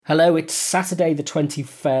Hello, it's Saturday the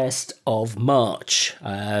 21st of March,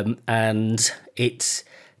 and it's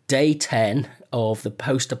day 10 of the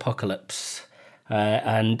post-apocalypse.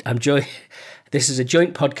 And this is a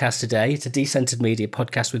joint podcast today. It's a Decentered Media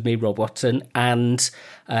podcast with me, Rob Watson, and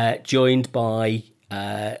joined with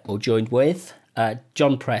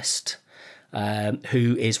John Prest,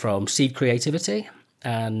 who is from Seed Creativity.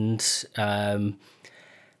 And how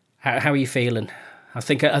are you feeling? I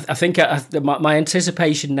think my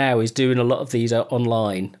anticipation now is doing a lot of these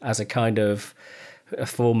online as a kind of a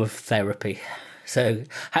form of therapy. So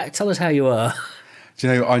tell us how you are. Do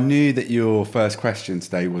you know, I knew that your first question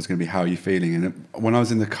today was going to be how are you feeling? And when I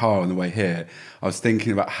was in the car on the way here, I was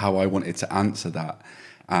thinking about how I wanted to answer that.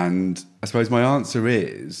 And I suppose my answer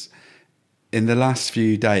is, in the last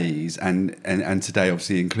few days, and today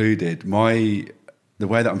obviously included, the way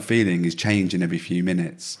that I'm feeling is changing every few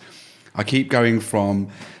minutes. I keep going from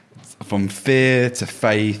fear to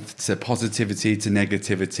faith to positivity to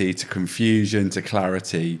negativity to confusion to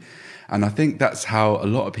clarity. And I think that's how a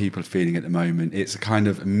lot of people are feeling at the moment. It's a kind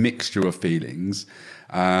of mixture of feelings.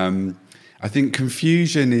 I think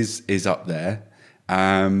confusion is up there.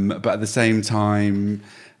 But at the same time,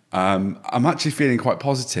 I'm actually feeling quite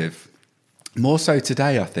positive. More so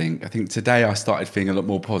today, I think. I think today I started feeling a lot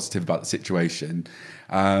more positive about the situation.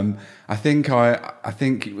 I think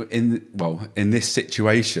in this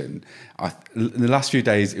situation, in the last few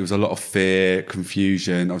days, it was a lot of fear,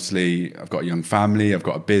 confusion. Obviously, I've got a young family, I've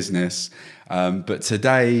got a business. But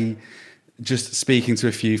today, just speaking to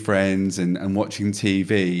a few friends and watching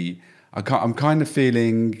TV, I'm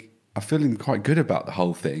feeling quite good about the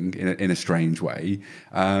whole thing in a strange way.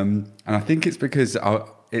 And I think it's because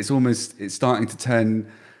it's starting to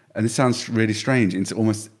turn, and it sounds really strange, into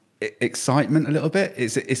almost excitement a little bit.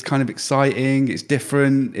 It's kind of exciting, it's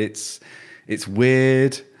different, it's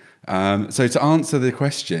weird. So to answer the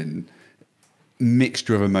question,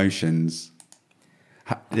 mixture of emotions.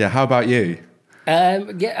 How about you? I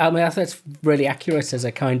think that's really accurate as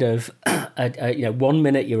a kind of, 1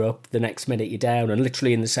 minute you're up, the next minute you're down, and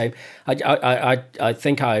literally in the same. I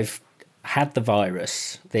think I've had the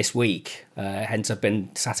virus this week, hence I've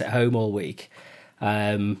been sat at home all week.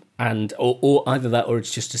 And either that or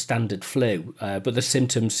it's just a standard flu. But the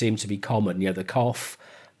symptoms seem to be common. The cough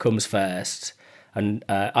comes first. And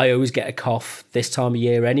I always get a cough this time of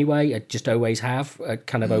year anyway. I just always have. I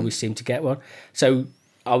kind of always seem to get one. So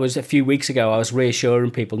a few weeks ago, I was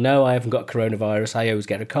reassuring people, no, I haven't got coronavirus. I always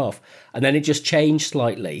get a cough. And then it just changed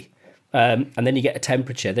slightly. And then you get a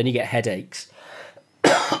temperature. Then you get headaches.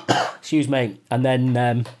 Excuse me. And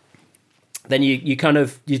then you kind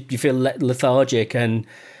of you feel lethargic and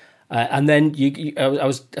then I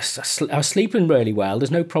was sleeping really well.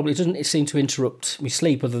 There's no problem. It doesn't seem to interrupt me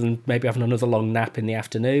sleep other than maybe having another long nap in the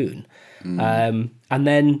afternoon. And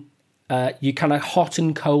then you kind of hot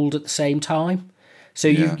and cold at the same time. So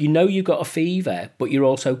you know you've got a fever, but you're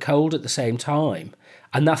also cold at the same time.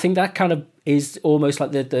 And I think that kind of is almost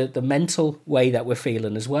like the mental way that we're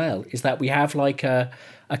feeling as well, is that we have like a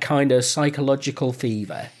kind of psychological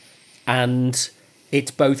fever. And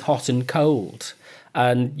it's both hot and cold,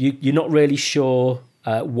 and you're not really sure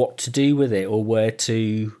what to do with it or where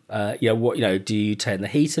to, do you turn the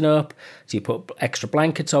heating up? Do you put extra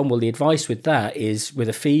blankets on? Well, the advice with that is with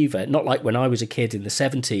a fever, not like when I was a kid in the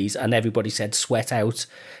 70s and everybody said sweat out.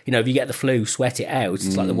 If you get the flu, sweat it out.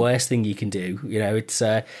 It's like the worst thing you can do. It's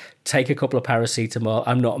take a couple of paracetamol.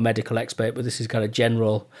 I'm not a medical expert, but this is kind of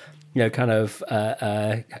general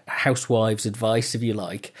housewives' advice, if you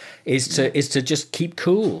like, is to just keep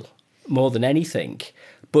cool more than anything.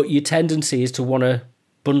 But your tendency is to want to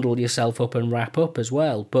bundle yourself up and wrap up as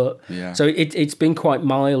well. But so it's been quite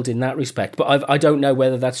mild in that respect. But I don't know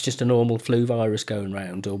whether that's just a normal flu virus going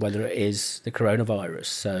round or whether it is the coronavirus.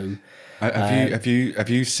 So have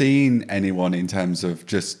you seen anyone in terms of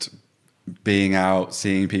just being out,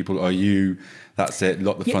 seeing people? Are you? That's it.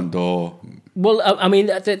 Lock the front door. Well, I mean,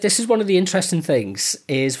 this is one of the interesting things.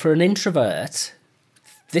 Is for an introvert,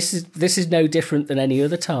 this is no different than any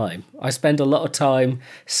other time. I spend a lot of time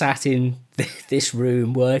sat in this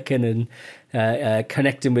room working and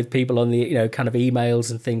connecting with people on the kind of emails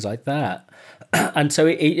and things like that. And so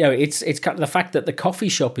it's kind of the fact that the coffee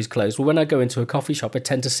shop is closed. Well, when I go into a coffee shop, I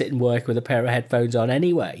tend to sit and work with a pair of headphones on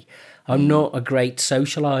anyway. I'm not a great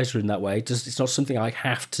socializer in that way. It's not something I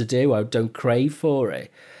have to do. I don't crave for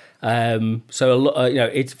it. So a lot,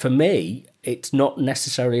 it's for me, it's not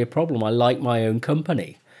necessarily a problem. I like my own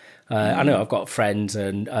company. I know I've got friends,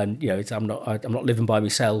 and I'm not living by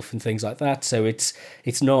myself and things like that. So it's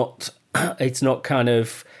not kind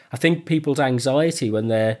of. I think people's anxiety when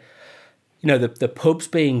they're, the pubs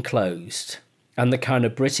being closed and the kind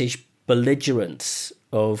of British belligerence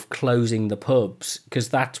of closing the pubs, because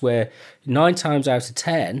that's where 9 times out of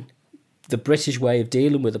 10, the British way of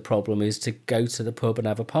dealing with the problem is to go to the pub and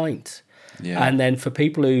have a pint. Yeah. And then for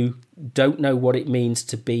people who don't know what it means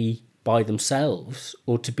to be by themselves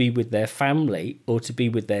or to be with their family or to be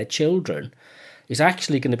with their children, it's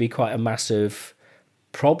actually going to be quite a massive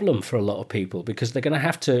problem for a lot of people, because they're going to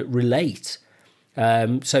have to relate.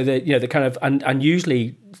 So that, the kind of, and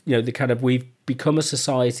usually, the kind of, we've become a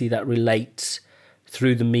society that relates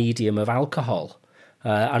through the medium of alcohol.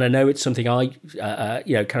 And I know it's something I,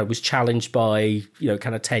 kind of was challenged by,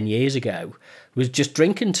 kind of 10 years ago, was just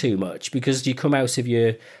drinking too much, because you come out of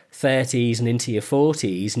your 30s and into your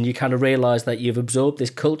 40s and you kind of realise that you've absorbed this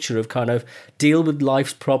culture of kind of deal with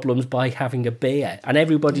life's problems by having a beer. And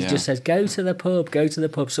everybody just says, go to the pub.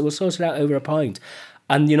 So we'll sort it out over a pint.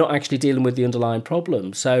 And you're not actually dealing with the underlying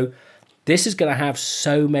problem. So this is going to have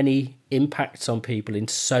so many impacts on people in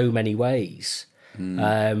so many ways.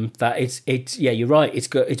 That it's you're right.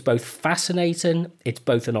 It's both fascinating. It's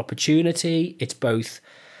both an opportunity. It's both,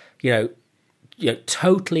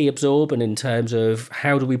 totally absorbent in terms of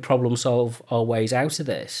how do we problem solve our ways out of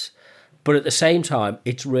this. But at the same time,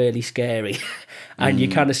 it's really scary, and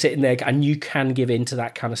you're kind of sitting there, and you can give in to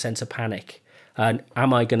that kind of sense of panic. And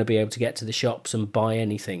am I going to be able to get to the shops and buy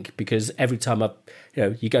anything? Because every time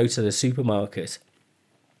you go to the supermarket.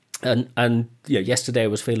 And yesterday I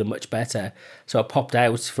was feeling much better, so I popped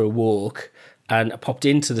out for a walk and I popped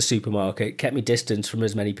into the supermarket, kept me distance from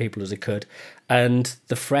as many people as I could, and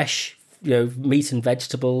the fresh meat and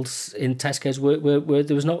vegetables in Tesco's were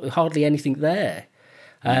there was not hardly anything there,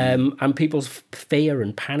 and people's fear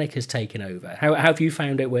and panic has taken over. How have you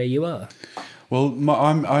found it where you are? Well,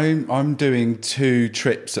 I'm doing 2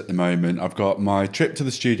 trips at the moment. I've got my trip to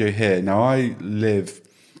the studio here. Now I live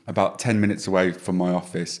about 10 minutes away from my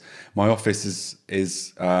office. My office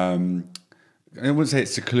is I wouldn't say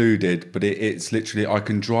it's secluded, but it's literally, I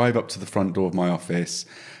can drive up to the front door of my office.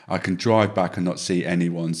 I can drive back and not see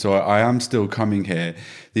anyone. So I am still coming here.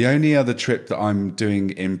 The only other trip that I'm doing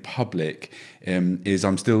in public is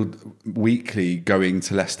I'm still weekly going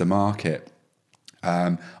to Leicester Market.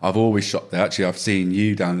 I've always shopped there. Actually, I've seen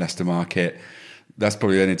you down Leicester Market. That's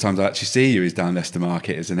probably the only times I actually see you is down Leicester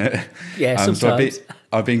Market, isn't it? Yeah, sometimes. So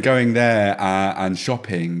I've been going there and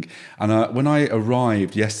shopping. And when I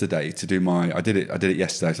arrived yesterday to do I did it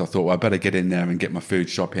yesterday. So I thought, well, I better get in there and get my food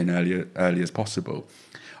shopping early as possible.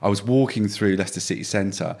 I was walking through Leicester City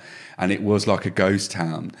Centre, and it was like a ghost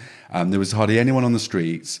town. There was hardly anyone on the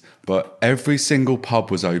streets, but every single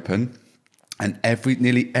pub was open. And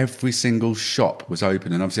nearly every single shop was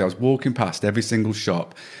open. And obviously I was walking past every single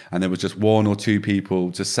shop, and there was just 1 or 2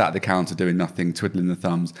 people just sat at the counter doing nothing, twiddling their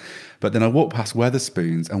thumbs. But then I walked past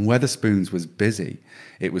Wetherspoons, and Wetherspoons was busy.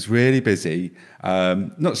 It was really busy,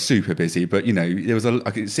 not super busy, but there was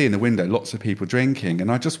I could see in the window lots of people drinking.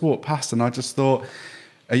 And I just walked past, and I just thought,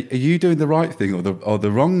 are you doing the right thing or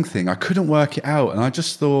the wrong thing? I couldn't work it out. And I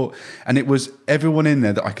just thought, and it was everyone in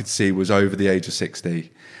there that I could see was over the age of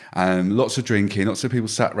 60. Lots of drinking, lots of people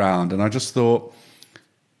sat round, and I just thought,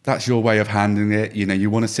 that's your way of handling it. You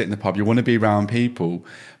want to sit in the pub, you want to be around people,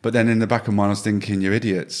 but then in the back of my mind I was thinking, you're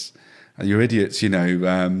idiots. You're idiots, you're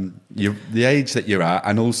the age that you're at,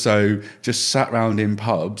 and also just sat round in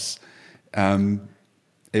pubs.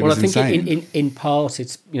 It was insane. I think in part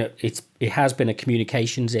it has been a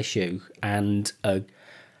communications issue and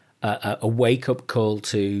a wake-up call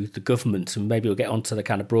to the government, and maybe we'll get onto the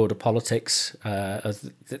kind of broader politics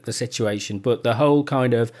of the situation, but the whole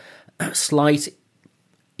kind of slight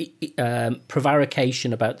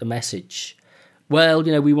prevarication about the message. Well,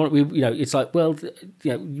 it's like, well,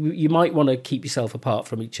 you might want to keep yourself apart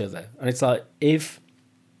from each other. And it's like,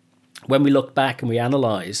 when we look back and we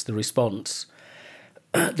analyse the response,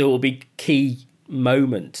 there will be key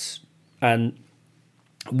moments, and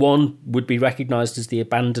one would be recognised as the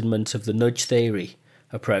abandonment of the nudge theory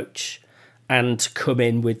approach, and come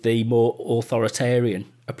in with the more authoritarian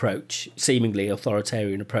approach, seemingly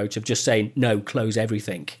authoritarian approach of just saying, no, close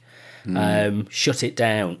everything, shut it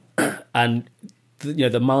down. And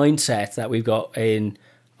the mindset that we've got in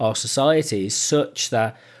our society is such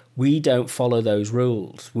that we don't follow those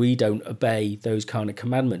rules. We don't obey those kind of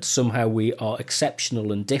commandments. Somehow we are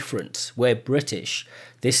exceptional and different. We're British.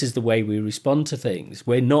 This is the way we respond to things.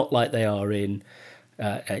 We're not like they are in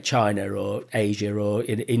China or Asia or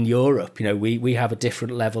in Europe. We have a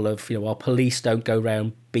different level of, our police don't go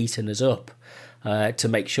around beating us up to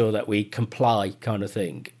make sure that we comply, kind of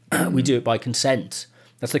thing. We do it by consent.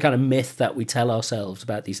 That's the kind of myth that we tell ourselves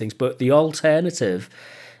about these things. But the alternative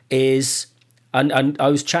is And I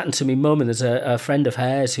was chatting to my mum, and there's a friend of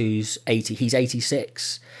hers who's 80, he's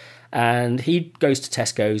 86, and he goes to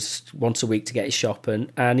Tesco's once a week to get his shopping,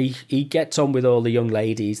 and he gets on with all the young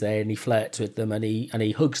ladies there, and he flirts with them, and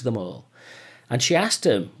he hugs them all. And she asked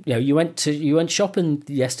him, you went shopping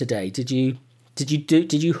yesterday. Did you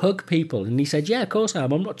hug people? And he said, yeah, of course I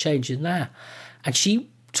am. I'm not changing that. And she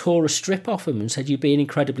tore a strip off him and said, you're being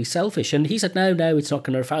incredibly selfish. And he said, no, it's not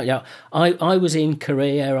going to affect you. I was in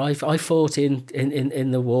Korea. I fought in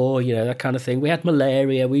the war, that kind of thing. We had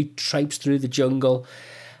malaria. We traipsed through the jungle.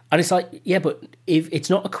 And it's like, yeah, but if it's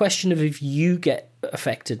not a question of if you get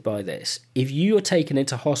affected by this. If you are taken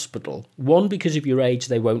into hospital, one, because of your age,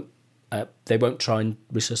 they won't try and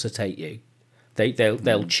resuscitate you.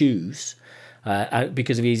 They'll choose.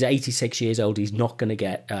 Because if he's 86 years old, he's not going to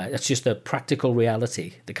get... that's just a practical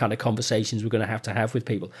reality, the kind of conversations we're going to have with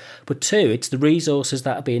people. But two, it's the resources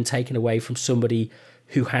that are being taken away from somebody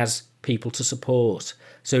who has people to support.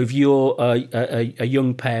 So if you're a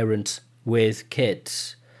young parent with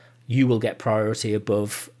kids, you will get priority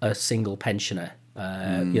above a single pensioner,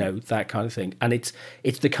 that kind of thing. And it's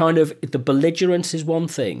the kind of... The belligerence is one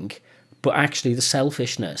thing, but actually the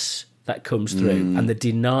selfishness that comes through and the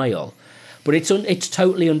denial... But it's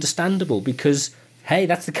totally understandable because, hey,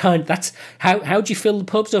 that's how do you fill the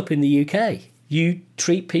pubs up in the UK? You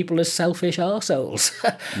treat people as selfish arseholes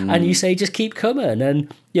and you say, just keep coming.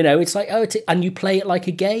 And, it's like, and you play it like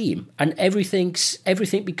a game and everything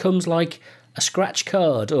becomes like a scratch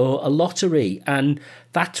card or a lottery. And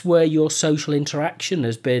that's where your social interaction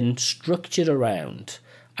has been structured around.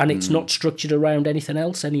 And it's not structured around anything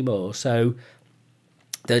else anymore. So...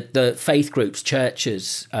 The faith groups,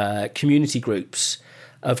 churches, community groups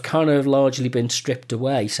have kind of largely been stripped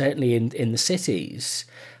away, certainly in the cities.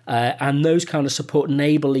 And those kind of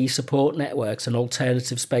neighbourly support networks and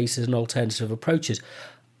alternative spaces and alternative approaches,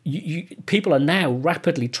 people are now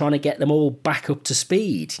rapidly trying to get them all back up to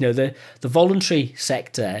speed. The voluntary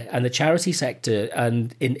sector and the charity sector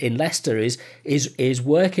and in Leicester is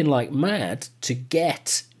working like mad to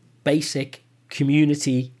get basic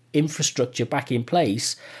community infrastructure back in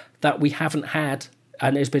place that we haven't had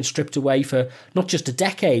and has been stripped away for not just a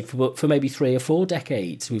decade, but for maybe 3 or 4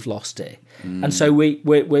 decades. We've lost it, and so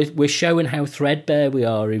we're showing how threadbare we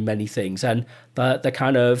are in many things, and the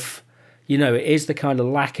kind of it is the kind of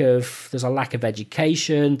there's a lack of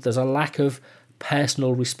education, there's a lack of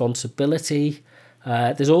personal responsibility,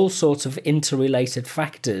 there's all sorts of interrelated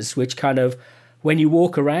factors which kind of when you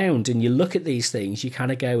walk around and you look at these things, you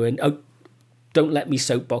kind of go and don't let me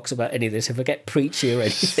soapbox about any of this. If I get preachy or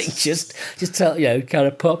anything, just tell, kind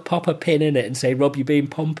of pop a pin in it and say, Rob, you're being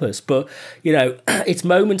pompous. But, it's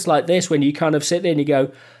moments like this when you kind of sit there and you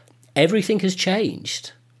go, everything has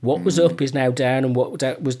changed. What was up is now down and what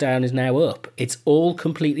was down is now up. It's all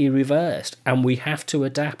completely reversed and we have to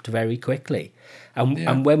adapt very quickly.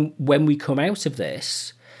 And when we come out of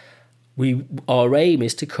this, our aim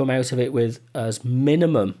is to come out of it with as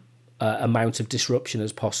minimum amount of disruption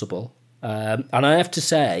as possible. And I have to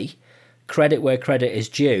say, credit where credit is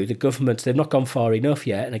due. The government, they've not gone far enough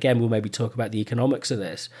yet. And again, we'll maybe talk about the economics of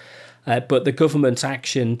this. But the government's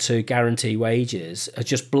action to guarantee wages has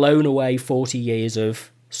just blown away 40 years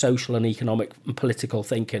of social and economic and political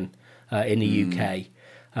thinking in the UK.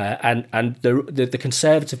 And the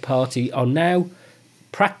Conservative Party are now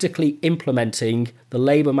practically implementing the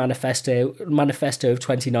Labour manifesto of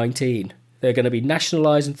 2019. They're going to be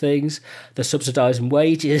nationalising things. They're subsidising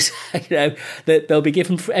wages. They'll be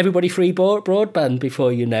giving everybody free broadband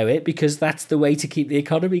before you know it, because that's the way to keep the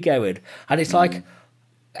economy going. And it's like,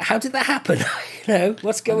 how did that happen?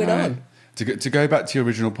 What's going on? To go back to your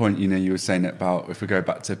original point, you were saying about if we go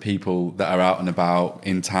back to people that are out and about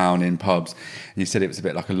in town, in pubs, and you said it was a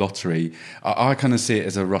bit like a lottery. I kind of see it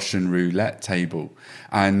as a Russian roulette table.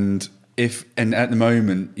 And at the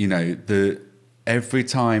moment, every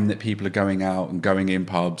time that people are going out and going in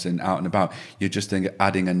pubs and out and about, you're just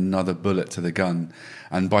adding another bullet to the gun.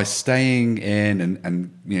 And by staying in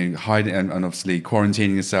and hiding and obviously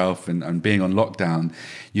quarantining yourself and being on lockdown,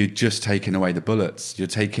 you're just taking away the bullets. You're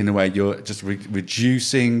just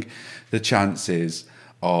reducing the chances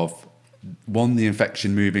of, one, the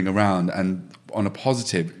infection moving around, and on a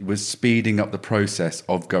positive, we're speeding up the process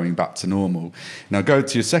of going back to normal. Now, go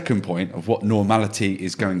to your second point of what normality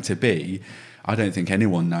is going to be. I don't think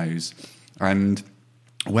anyone knows. And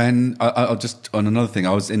when I'll just on another thing,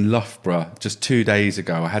 I was in Loughborough just 2 days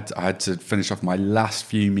ago. I had to finish off my last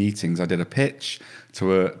few meetings. I did a pitch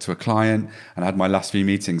to a client, and I had my last few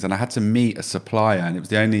meetings, and I had to meet a supplier, and it was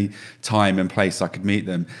the only time and place I could meet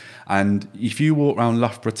them. And if you walk around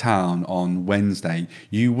Loughborough town on Wednesday,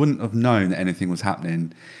 you wouldn't have known that anything was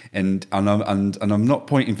happening. And I'm not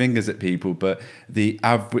pointing fingers at people, but the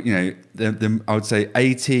average, I would say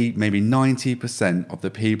 80, maybe 90% of the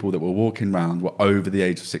people that were walking around were over the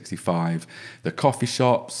age of 65. The coffee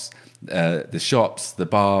shops, the shops, the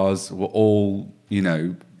bars were all,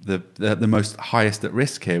 the most highest at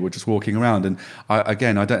risk here. We're just walking around, and I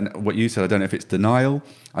don't know what you said. I don't know if it's denial,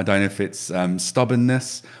 I don't know if it's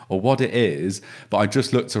stubbornness or what it is, but I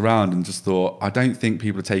just looked around and just thought, I don't think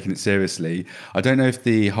people are taking it seriously. I don't know if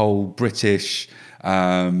the whole British,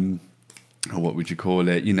 what would you call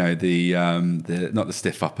it? The not the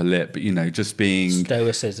stiff upper lip, but just being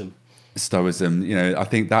stoicism. I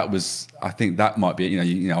think that might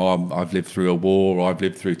be I've lived through a war, or I've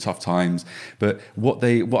lived through tough times, but what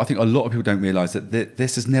I think a lot of people don't realize that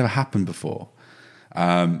this has never happened before.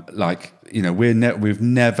 We've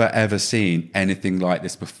never ever seen anything like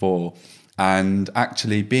this before, and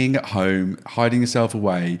actually being at home, hiding yourself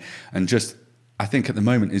away, and just, I think at the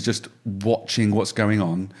moment is just watching what's going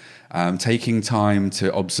on, taking time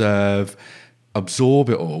to absorb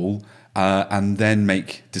it all, and then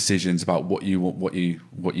make decisions about what you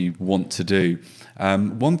want to do.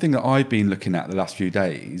 One thing that I've been looking at the last few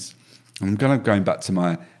days, I'm kind of going back to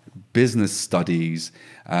my business studies,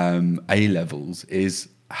 A levels, is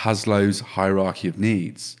Haslow's hierarchy of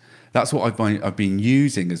needs. That's what I've been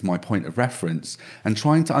using as my point of reference, and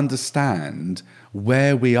trying to understand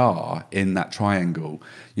where we are in that triangle.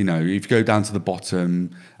 If you go down to the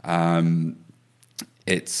bottom,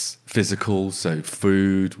 it's physical, so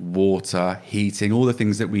food, water, heating, all the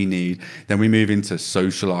things that we need. Then we move into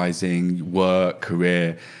socializing, work,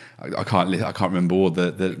 career. I can't remember all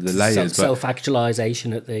the layers.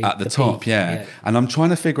 Self-actualization at the top, peak. yeah. And I'm trying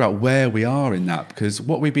to figure out where we are in that, because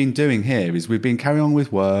what we've been doing here is we've been carrying on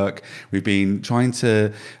with work, we've been trying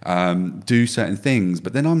to do certain things,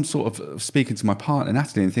 but then I'm sort of speaking to my partner,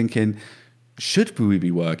 Natalie, and thinking, should we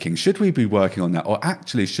be working? Should we be working on that? Or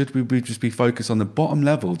actually, should we just be focused on the bottom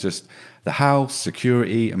level, just the house,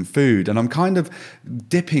 security and food? And I'm kind of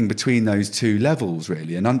dipping between those two levels,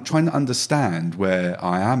 really. And I'm trying to understand where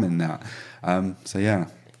I am in that. Yeah.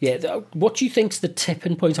 Yeah. What do you think's the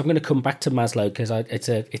tipping point? I'm going to come back to Maslow, because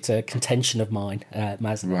it's a contention of mine,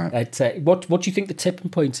 Maslow. Right. What do you think the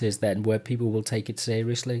tipping point is then, where people will take it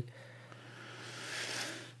seriously?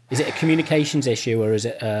 Is it a communications issue, or is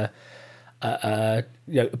it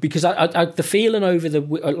because I the feeling over the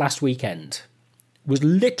last weekend was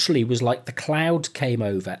like the clouds came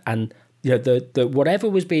over, and the whatever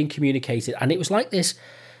was being communicated, and it was like this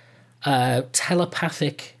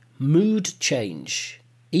telepathic mood change.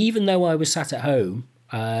 Even though I was sat at home,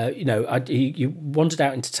 you wandered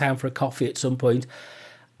out into town for a coffee at some point,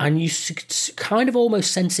 and you kind of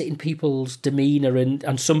almost sense it in people's demeanour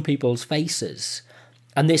and some people's faces,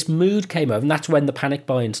 and this mood came over, and that's when the panic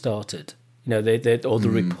buying started. The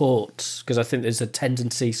reports, because I think there's a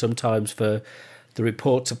tendency sometimes for the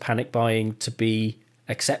reports of panic buying to be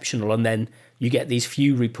exceptional, and then you get these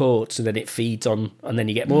few reports, and then it feeds on, and then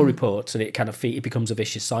you get more reports, and it becomes a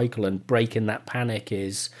vicious cycle. And breaking that panic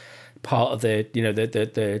is part of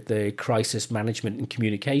the crisis management and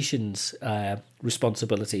communications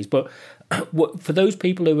responsibilities. But for those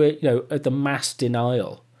people who are at the mass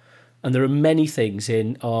denial, and there are many things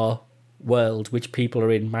in our world which people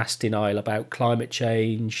are in mass denial about: climate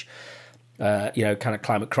change, kind of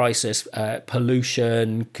climate crisis,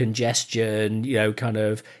 pollution, congestion, kind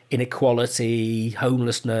of inequality,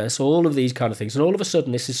 homelessness, all of these kind of things. And all of a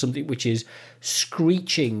sudden, this is something which is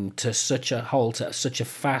screeching to such a halt, at such a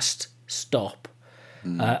fast stop,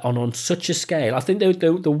 on such a scale. I think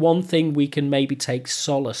the one thing we can maybe take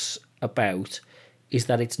solace about is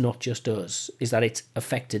that it's not just us, is that it's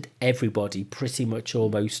affected everybody pretty much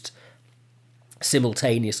almost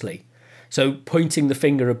simultaneously. So pointing the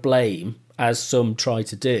finger of blame, as some try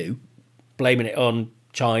to do, blaming it on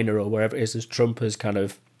China or wherever it is, as Trump is kind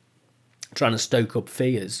of trying to stoke up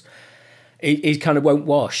fears, it kind of won't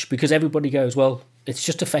wash, because everybody goes, well, it's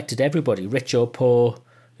just affected everybody, rich or poor,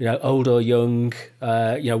 old or young,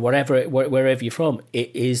 wherever you're from.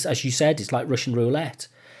 It is, as you said, it's like Russian roulette,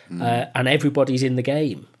 and everybody's in the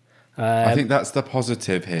game. I think that's the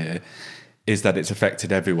positive here, is that it's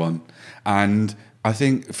affected everyone. And I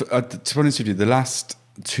think, to be honest with you, the last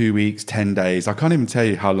 2 weeks, 10 days, I can't even tell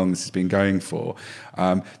you how long this has been going for.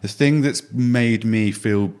 The thing that's made me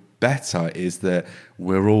feel better is that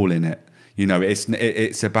we're all in it. You know,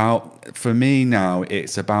 it's about, for me now,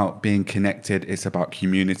 it's about being connected, it's about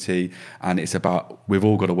community, and it's about we've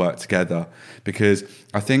all got to work together. Because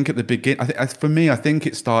I think at the beginning, for me, I think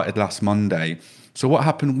it started last Monday. So what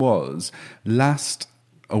happened was last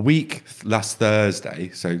Thursday,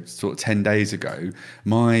 so sort of 10 days ago,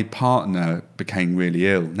 my partner became really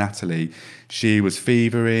ill, Natalie. She was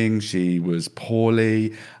fevering, she was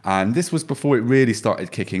poorly, and this was before it really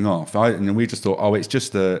started kicking off. And we just thought, oh, it's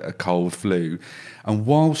just a cold flu. And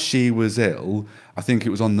while she was ill, I think it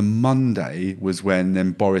was on the Monday was when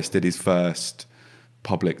then Boris did his first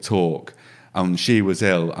public talk, and she was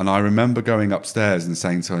ill. And I remember going upstairs and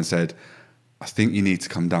saying to her, and said, I think you need to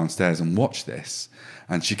come downstairs and watch this.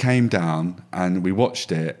 And she came down and we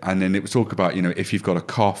watched it. And then it was talk about, you know, if you've got a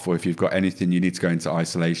cough or if you've got anything, you need to go into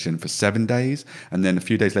isolation for 7 days. And then a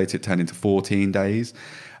few days later, it turned into 14 days.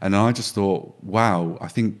 And I just thought, wow, I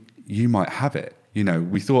think you might have it. You know,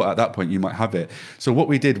 we thought at that point you might have it. So what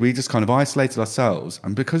we did, we just kind of isolated ourselves.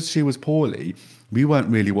 And because she was poorly, we weren't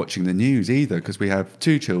really watching the news either, because we have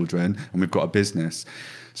 2 children and we've got a business.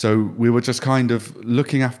 So we were just kind of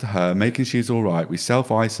looking after her, making sure she's all right. We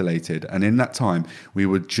self-isolated. And in that time, we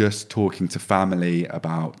were just talking to family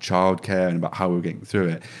about childcare and about how we were getting through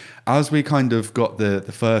it. As we kind of got the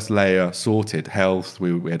first layer sorted, health,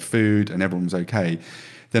 we had food and everyone was okay.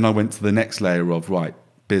 Then I went to the next layer of, right,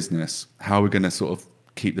 business. How are we going to sort of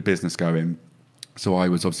keep the business going? So I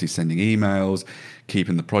was obviously sending emails,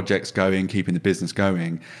 keeping the projects going, keeping the business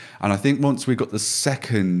going. And I think once we got the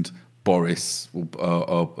second Boris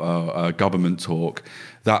government talk,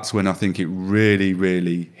 that's when I think it really,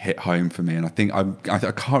 really hit home for me. And I think I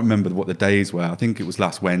can't remember what the days were. I think it was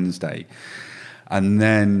last Wednesday, and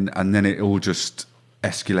then it all just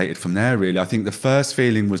escalated from there. Really, I think the first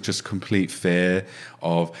feeling was just complete fear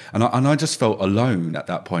of, and I just felt alone at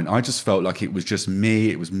that point. I just felt like it was just me.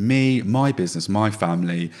 It was me, my business, my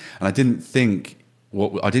family, and I didn't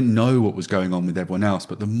know what was going on with everyone else.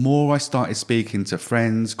 But the more I started speaking to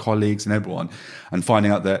friends, colleagues and everyone, and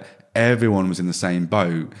finding out that everyone was in the same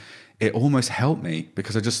boat, it almost helped me,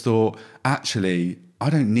 because I just thought, actually, I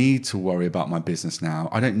don't need to worry about my business now.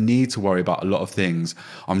 I don't need to worry about a lot of things.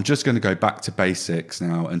 I'm just going to go back to basics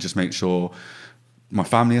now and just make sure my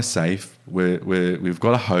family are safe. We've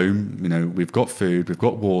got a home, you know, we've got food, we've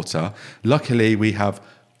got water. Luckily, we have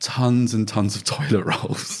tons and tons of toilet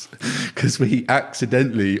rolls, because we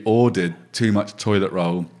accidentally ordered too much toilet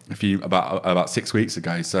roll about 6 weeks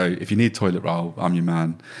ago. So if you need toilet roll, I'm your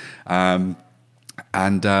man.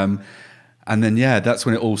 And then that's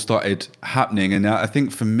when it all started happening. And I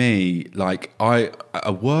think for me, like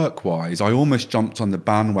work-wise, I almost jumped on the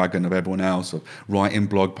bandwagon of everyone else of writing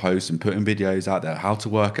blog posts and putting videos out there, how to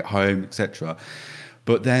work at home, etc.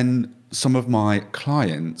 But then some of my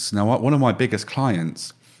clients, now one of my biggest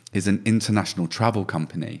clients is an international travel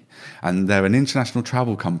company, and they're an international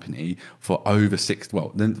travel company for over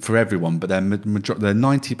for everyone, but they're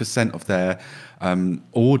 90% of their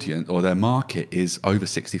audience or their market is over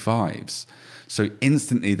 65s. So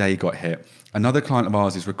instantly they got hit. Another client of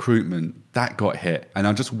ours is recruitment, that got hit, and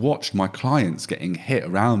I just watched my clients getting hit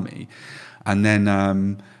around me, and then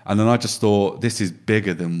I just thought, this is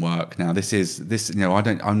bigger than work now.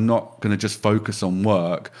 I'm not going to just focus on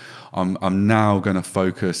work. I'm now going to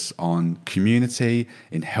focus on community,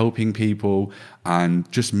 in helping people, and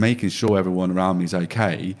just making sure everyone around me is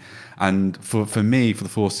okay. And for me, for the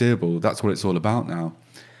foreseeable, that's what it's all about now.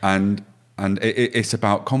 And it's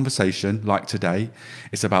about conversation like today.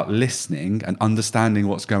 It's about listening and understanding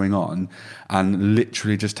what's going on, and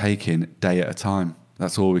literally just taking day at a time.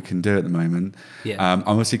 That's all we can do at the moment. Yeah. I'm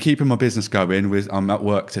obviously keeping my business going. I'm at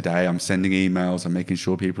work today. I'm sending emails. I'm making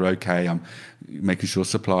sure people are okay. I'm making sure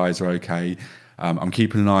suppliers are okay. I'm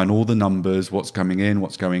keeping an eye on all the numbers, what's coming in,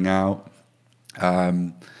 what's going out.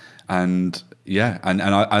 And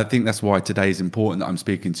I think that's why today is important that I'm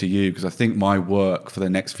speaking to you, because I think my work for the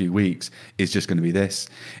next few weeks is just going to be this.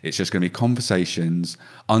 It's just going to be conversations,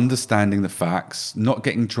 understanding the facts, not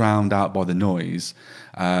getting drowned out by the noise,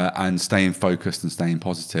 and staying focused and staying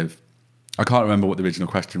positive. I can't remember what the original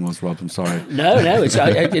question was, Rob. I'm sorry. No, it's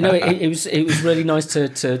it was really nice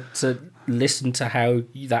to listen to how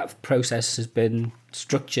that process has been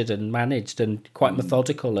structured and managed, and quite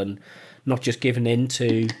methodical, and not just given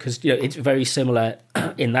into, because it's very similar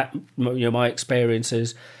in that my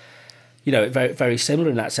experiences, very very similar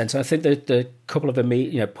in that sense. And I think the couple of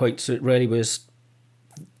points that really was,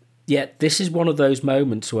 this is one of those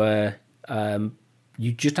moments where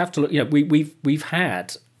you just have to look. We've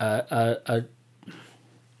had a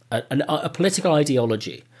political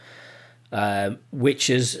ideology which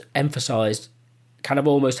has emphasised kind of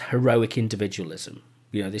almost heroic individualism.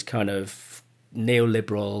 this kind of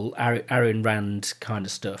neoliberal Ayn Rand kind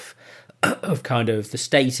of stuff of kind of the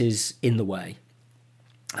state is in the way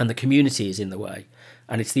and the community is in the way.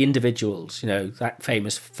 And it's the individuals, that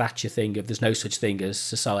famous Thatcher thing of there's no such thing as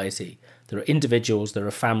society. There are individuals, there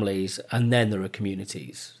are families, and then there are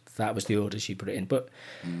communities. That was the order she put it in. But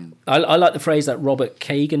I like the phrase that Robert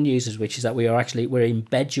Kagan uses, which is that we're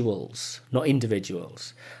imbeduals, not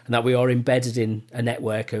individuals, and that we are embedded in a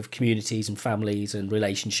network of communities and families and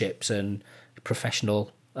relationships and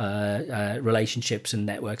professional relationships and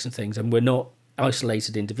networks and things, and we're not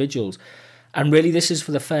isolated individuals. And really, this is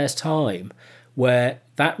for the first time where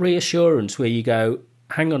that reassurance, where you go,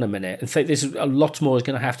 hang on a minute, and think this is a lot more is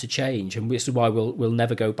going to have to change, and this is why we'll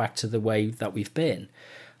never go back to the way that we've been.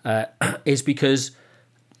 Is because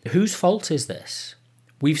whose fault is this?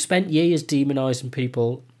 We've spent years demonising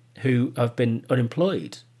people who have been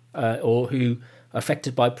unemployed or who are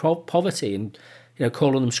affected by poverty, and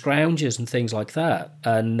calling them scroungers and things like that.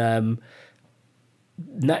 And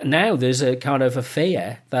now there's a kind of a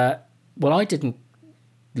fear that, well, I didn't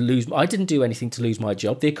do anything to lose my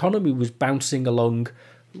job. The economy was bouncing along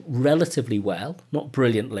relatively well, not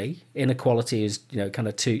brilliantly. Inequality is kind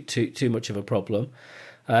of too much of a problem.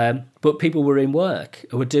 But people were in work,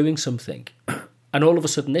 who were doing something, and all of a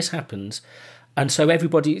sudden this happens, and so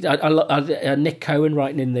everybody. Nick Cohen,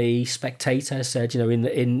 writing in the Spectator, said,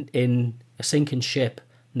 in a sinking ship,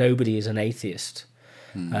 nobody is an atheist,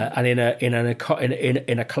 and in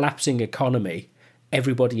a collapsing economy,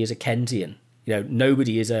 everybody is a Keynesian.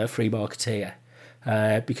 Nobody is a free marketeer,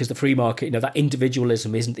 because the free market, that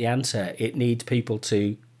individualism isn't the answer. It needs people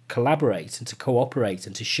to collaborate and to cooperate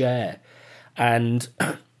and to share. And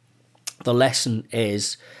the lesson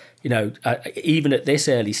is, even at this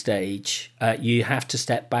early stage, you have to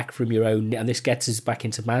step back from your own, and this gets us back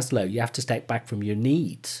into Maslow, you have to step back from your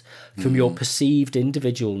needs, from your perceived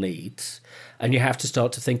individual needs, and you have to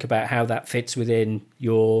start to think about how that fits within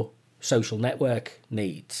your social network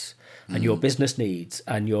needs and your business needs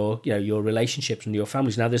and your relationships and your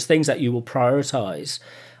families. Now, there's things that you will prioritise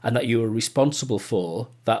and that you are responsible for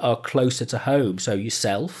that are closer to home. So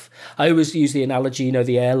yourself. I always use the analogy,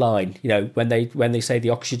 the airline, when they say the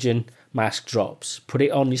oxygen mask drops, put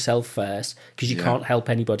it on yourself first, because you can't help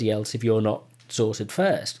anybody else if you're not sorted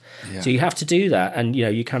first. Yeah. So you have to do that, and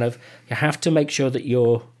you have to make sure that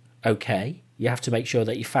you're okay. You have to make sure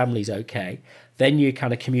that your family's okay. Then your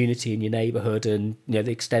kind of community and your neighbourhood and the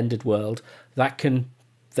extended world, but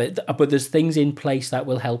there's things in place that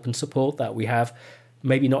will help and support that. We have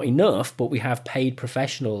maybe not enough, but we have paid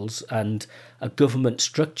professionals and a government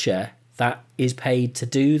structure that is paid to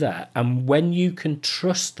do that. And when you can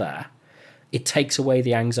trust that, it takes away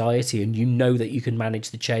the anxiety, and that you can manage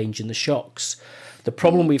the change and the shocks. The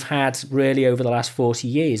problem we've had really over the last 40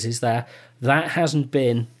 years is that hasn't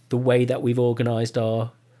been the way that we've organised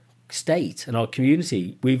our state and our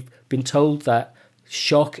community. We've been told that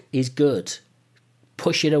shock is good,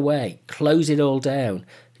 push it away, close it all down,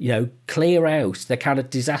 clear out the kind of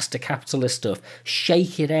disaster capitalist stuff,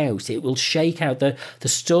 shake it out. It will shake out. The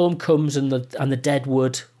storm comes and the dead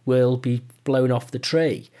wood will be blown off the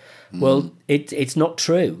tree. Well, it's not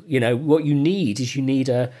true. What you need is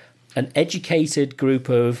an educated group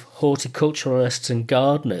of horticulturalists and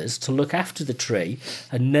gardeners to look after the tree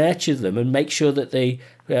and nurture them and make sure that the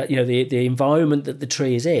environment that the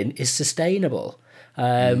tree is in is sustainable.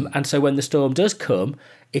 And so when the storm does come,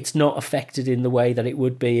 it's not affected in the way that it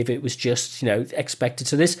would be if it was just, expected.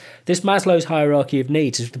 So this Maslow's hierarchy of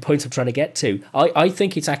needs is the point I'm trying to get to. I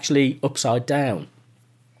think it's actually upside down.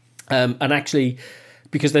 And actually,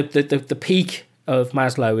 because the peak of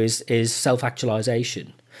Maslow is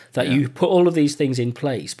self-actualization. That you put all of these things in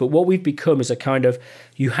place. But what we've become is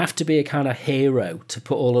you have to be a kind of hero to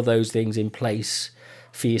put all of those things in place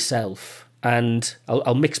for yourself. And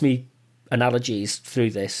I'll mix me analogies through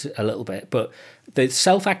this a little bit, but the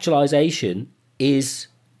self-actualization is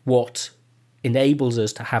what enables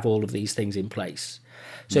us to have all of these things in place.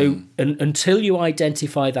 So until you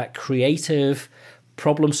identify that creative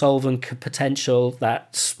problem-solving potential,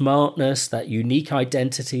 that smartness, that unique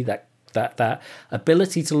identity, that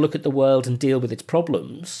ability to look at the world and deal with its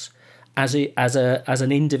problems as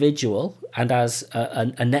an individual and as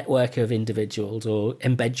a network of individuals or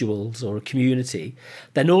embeduals or a community,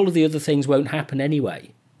 then all of the other things won't happen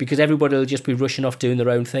anyway, because everybody will just be rushing off doing their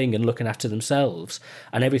own thing and looking after themselves,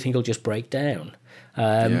 and everything will just break down.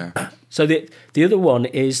 So the other one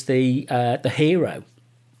is the hero,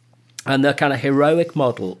 and the kind of heroic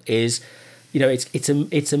model is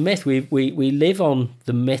it's a myth. We live on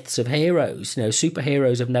the myths of heroes.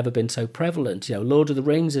 Superheroes have never been so prevalent. Lord of the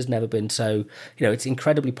Rings has never been so. It's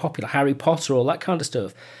incredibly popular. Harry Potter, all that kind of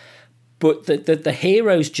stuff. But the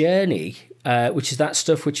hero's journey, which is that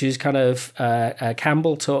stuff which is kind of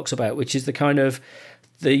Campbell talks about, which is the kind of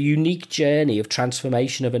the unique journey of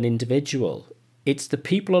transformation of an individual. It's the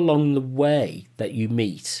people along the way that you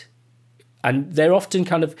meet. And they're often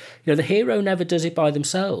kind of, the hero never does it by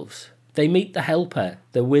themselves. They meet the helper,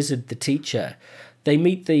 the wizard, the teacher. They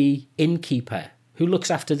meet the innkeeper who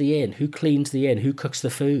looks after the inn, who cleans the inn, who cooks the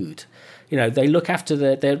food. They look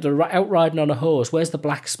after they're out riding on a horse. Where's the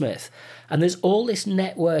blacksmith? And there's all this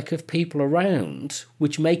network of people around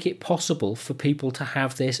which make it possible for people to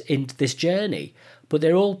have this journey. But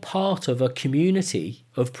they're all part of a community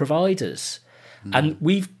of providers. And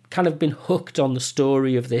we've kind of been hooked on the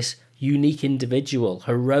story of this unique individual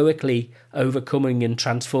heroically overcoming and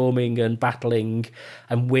transforming and battling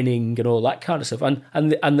and winning and all that kind of stuff. And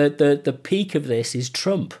the peak of this is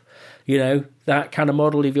Trump. That kind of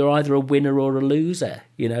model of you're either a winner or a loser.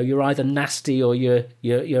 You're either nasty or you're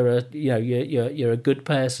a good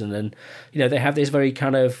person. And they have this very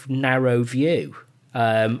kind of narrow view.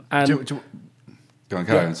 Go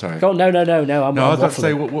on, sorry. No, I'm I was about to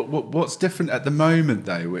say, waffling. what's different at the moment,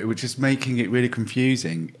 though, which is making it really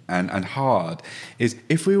confusing and hard, is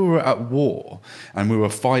if we were at war and we were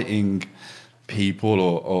fighting people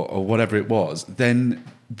or whatever it was, then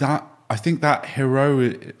I think that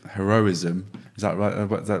heroism, is that right?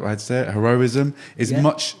 Is that right to say it? Heroism is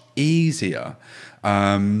much easier.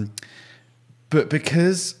 But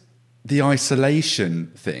because the isolation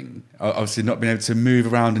thing, obviously not being able to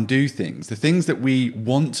move around and do things, the things that we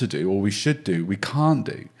want to do or we should do, we can't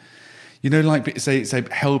do. Like say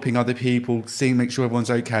helping other people, make sure everyone's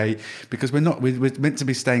okay, because we're meant to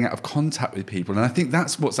be staying out of contact with people, and I think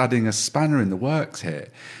that's what's adding a spanner in the works here.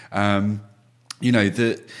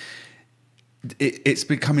 It's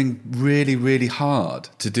becoming really, really hard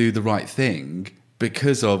to do the right thing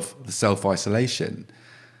because of the self-isolation.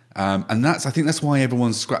 And I think that's why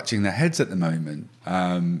everyone's scratching their heads at the moment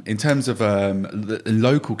in terms of the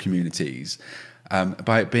local communities,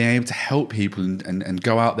 by being able to help people and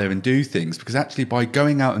go out there and do things, because actually by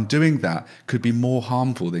going out and doing that could be more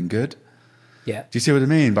harmful than good. Yeah. Do you see what I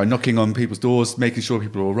mean? By knocking on people's doors, making sure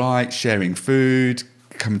people are all right, sharing food,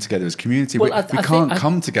 coming together as a community. Well, we can't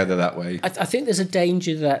come together that way. I think there's a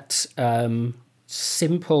danger that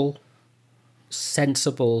simple,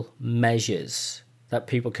 sensible measures that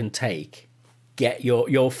people can take get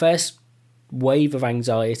your first wave of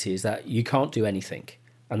anxiety is that you can't do anything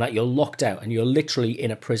and that you're locked out and you're literally in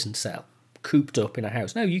a prison cell, cooped up in a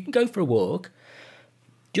house. No, you can go for a walk.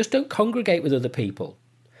 Just don't congregate with other people.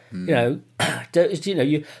 The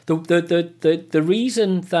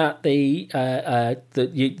reason that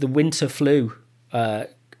the winter flu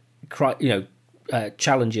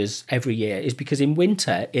challenges every year is because in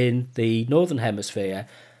winter in the northern hemisphere,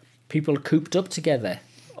 people are cooped up together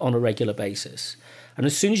on a regular basis. And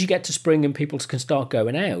as soon as you get to spring and people can start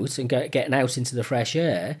going out and getting out into the fresh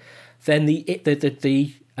air, then the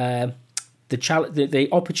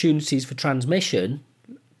opportunities for transmission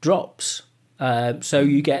drops. So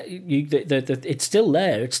you get it's still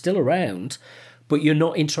there, it's still around, but you're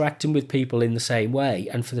not interacting with people in the same way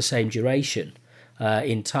and for the same duration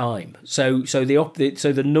in time. So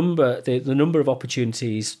the number of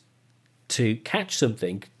opportunities to catch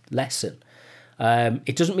something lessen.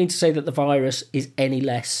 It doesn't mean to say that the virus is any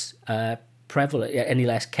less prevalent, any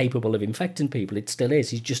less capable of infecting people. It still is.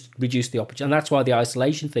 He's just reduced the opportunity, and that's why the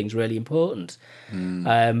isolation thing is really important.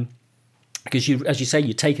 Because as you say,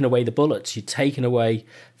 you're taking away the bullets, you're taking away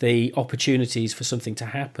the opportunities for something to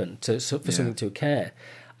happen, something to occur.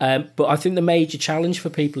 But I think the major challenge for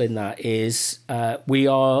people in that is we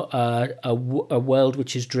are a world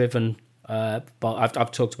which is driven by.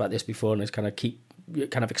 I've talked about this before, and I kind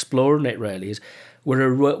of exploring it. Really, is we're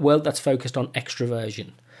a world that's focused on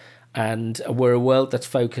extroversion, and we're a world that's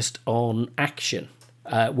focused on action.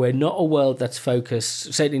 We're not a world that's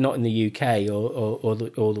focused, certainly not in the UK or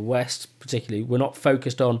the West particularly. We're not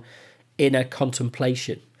focused on inner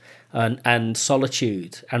contemplation and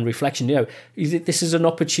solitude and reflection. This is an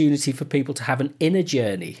opportunity for people to have an inner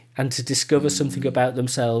journey and to discover something about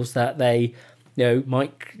themselves that they,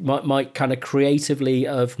 might kind of creatively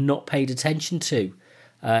have not paid attention to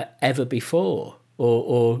ever before,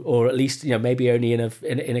 or at least maybe only in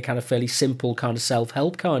a kind of fairly simple kind of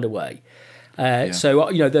self-help kind of way. So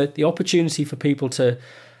the opportunity for people to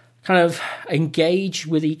kind of engage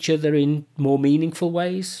with each other in more meaningful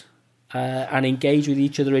ways, and engage with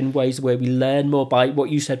each other in ways where we learn more by what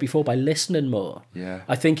you said before, by listening more. Yeah.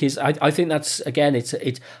 I think that's, again,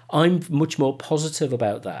 it's I'm much more positive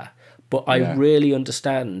about that, but I really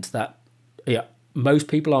understand that most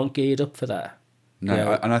people aren't geared up for that.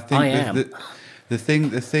 No, and I think the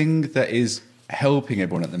thing that is helping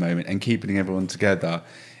everyone at the moment and keeping everyone together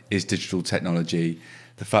is digital technology.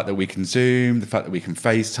 The fact that we can Zoom, the fact that we can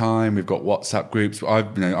FaceTime, we've got WhatsApp groups.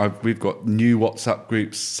 We've got new WhatsApp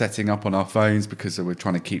groups setting up on our phones because we're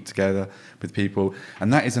trying to keep together with people,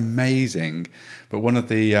 and that is amazing. But one of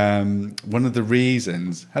the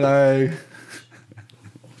reasons, hello,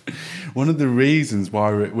 one of the reasons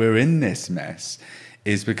why we're in this mess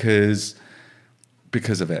is because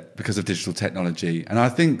of digital technology. And I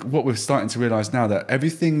think what we're starting to realise now, that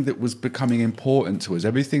everything that was becoming important to us,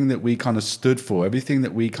 everything that we kind of stood for, everything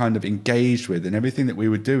that we kind of engaged with, and everything that we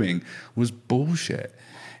were doing was bullshit.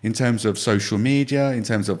 In terms of social media, in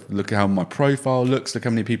terms of look at how my profile looks, look how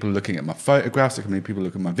many people are looking at my photographs, look how many people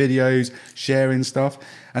look at my videos, sharing stuff.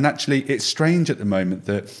 And actually, it's strange at the moment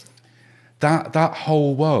that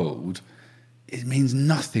whole world, it means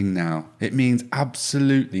nothing now. It means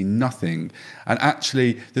absolutely nothing. And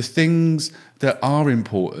actually, the things that are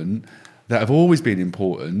important, that have always been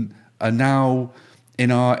important, are now in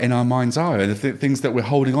our mind's eye. And the things that we're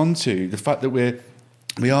holding on to, the fact that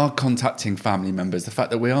we are contacting family members, the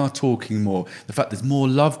fact that we are talking more, the fact there's more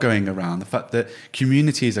love going around, the fact that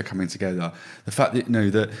communities are coming together, the fact that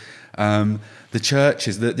the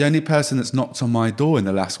churches, the only person that's knocked on my door in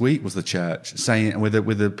the last week was the church, saying with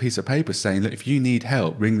a piece of paper saying, look, if you need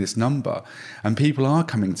help, ring this number. And people are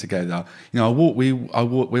coming together. We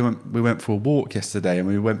went for a walk yesterday, and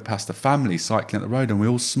we went past a family cycling up the road, and we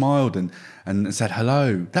all smiled and said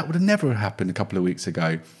hello. That would have never happened a couple of weeks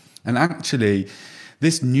ago. And actually,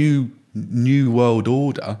 this new world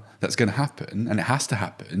order that's going to happen, and it has to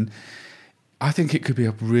happen, I think it could be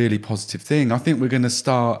a really positive thing. I think we're going to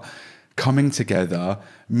start coming together,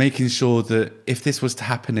 making sure that if this was to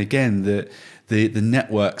happen again, that the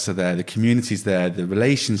networks are there, the communities there, the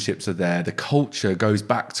relationships are there, the culture goes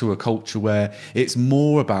back to a culture where it's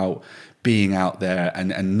more about being out there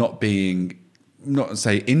and not to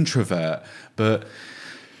say introvert, but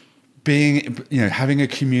being, having a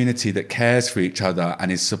community that cares for each other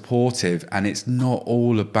and is supportive. And it's not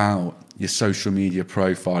all about your social media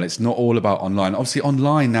profile. It's not all about online. Obviously,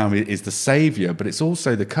 online now is the savior, but it's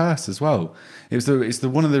also the curse as well. It's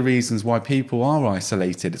one of the reasons why people are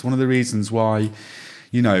isolated. It's one of the reasons why,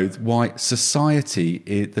 why society,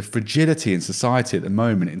 the fragility in society at the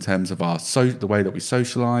moment, in terms of the way that we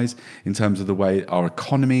socialise, in terms of the way our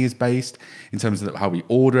economy is based, in terms of how we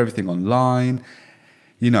order everything online.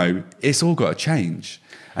 It's all got to change,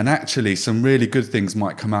 and actually, some really good things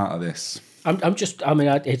might come out of this.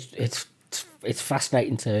 It's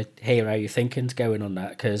fascinating to hear how your thinking's going on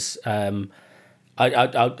that, because the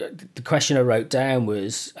question I wrote down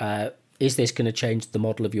was, is this going to change the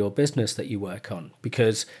model of your business that you work on?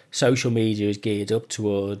 Because social media is geared up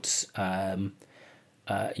towards, media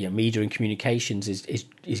and communications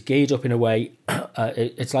is geared up in a way.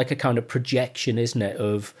 It's like a kind of projection, isn't it?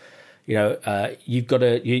 Of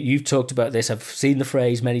you've talked about this. I've seen the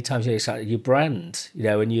phrase many times. It's like your brand,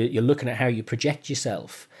 and you're looking at how you project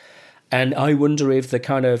yourself. And I wonder if the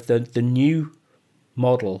kind of the new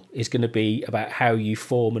model is going to be about how you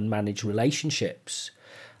form and manage relationships,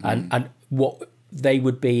 and what they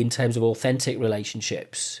would be in terms of authentic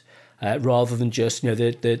relationships, rather than just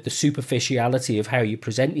the superficiality of how you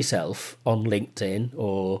present yourself on LinkedIn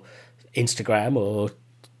or Instagram or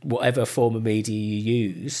whatever form of media you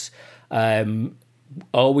use. We're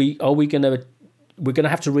going to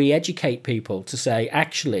have to re-educate people to say,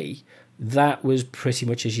 actually, that was pretty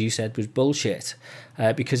much, as you said, was bullshit,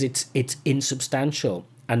 because it's insubstantial.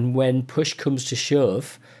 And when push comes to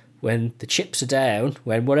shove, when the chips are down,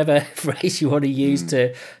 when whatever phrase you want to use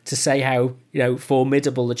to say how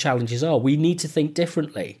formidable the challenges are, we need to think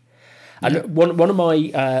differently. And one of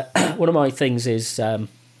my things is there's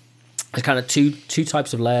kind of two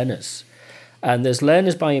types of learners. And there's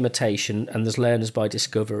learners by imitation and there's learners by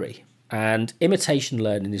discovery. And imitation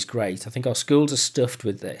learning is great. I think our schools are stuffed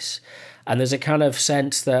with this. And there's a kind of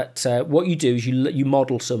sense that what you do is you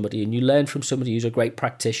model somebody and you learn from somebody who's a great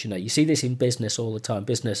practitioner. You see this in business all the time,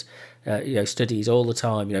 business studies all the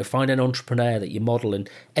time. Find an entrepreneur that you model and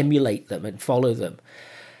emulate them and follow them.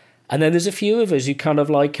 And then there's a few of us who kind of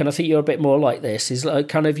like, and I think you're a bit more like this, is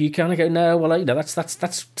like you kind of go, no, well, that's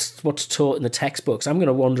what's taught in the textbooks. I'm going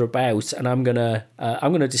to wander about and I'm going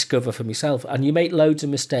to discover for myself. And you make loads of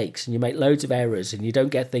mistakes and you make loads of errors and you don't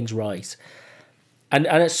get things right. And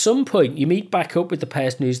at some point, you meet back up with the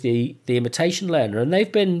person who's the imitation learner, and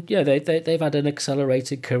they've been, they've had an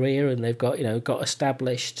accelerated career, and they've got, got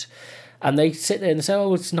established, and they sit there and they say,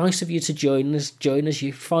 "Oh, it's nice of you to join us.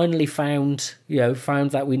 You finally found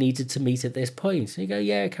that we needed to meet at this point." And you go,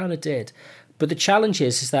 "Yeah, I kind of did." But the challenge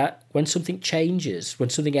is that when something changes, when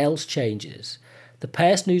something else changes, the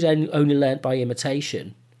person who's only learnt by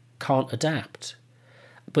imitation can't adapt.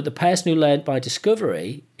 But the person who learned by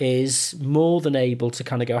discovery is more than able to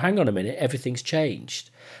kind of go, hang on a minute, everything's changed.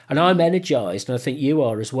 And I'm energized, and I think you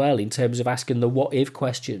are as well, in terms of asking the what-if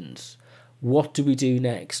questions. What do we do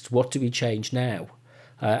next? What do we change now?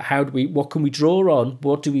 What can we draw on?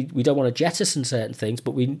 We don't want to jettison certain things,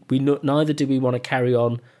 but neither do we want to carry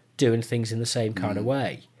on doing things in the same kind of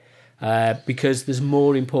way. Because there's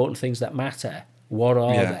more important things that matter. What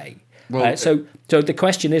are they? Well, so the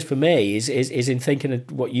question is for me is in thinking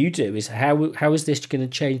of what you do is how is this going to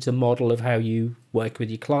change the model of how you work with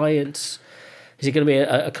your clients? Is it going to be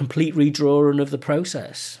a complete redrawing of the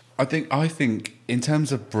process? I think in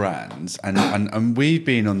terms of brands and we've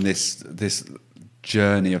been on this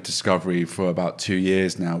journey of discovery for about 2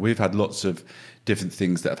 years now. We've had lots of different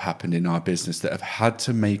things that have happened in our business that have had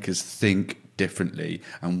to make us think differently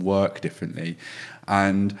and work differently.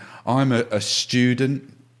 And I'm a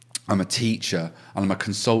student. I'm a teacher and I'm a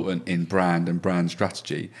consultant in brand and brand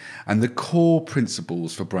strategy. And the core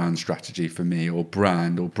principles for brand strategy for me, or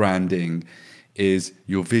brand or branding, is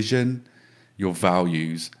your vision, your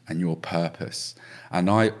values, and your purpose. And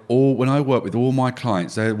when I work with all my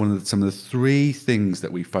clients, they're some of the 3 things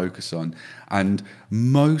that we focus on. And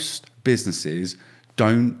most businesses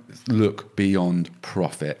don't look beyond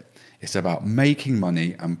profit. It's about making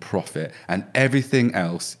money and profit, and everything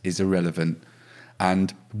else is irrelevant.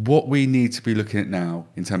 And what we need to be looking at now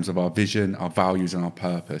in terms of our vision, our values, and our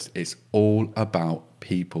purpose, it's all about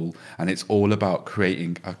people, and it's all about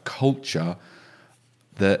creating a culture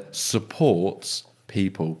that supports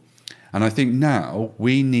people. And I think now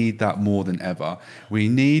we need that more than ever. We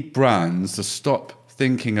need brands to stop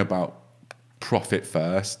thinking about profit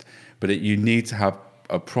first, but you need to have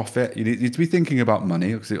a profit. You need to be thinking about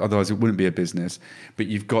money, because otherwise it wouldn't be a business. But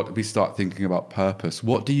you've got to start thinking about purpose.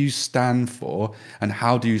 What do you stand for, and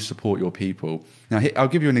how do you support your people? Now, I'll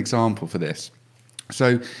give you an example for this.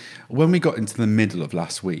 So when we got into the middle of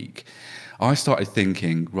last week, I started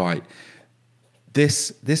thinking, right,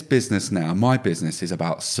 this business now, my business, is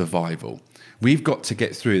about survival. We've got to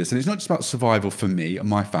get through this. And it's not just about survival for me and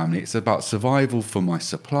my family. It's about survival for my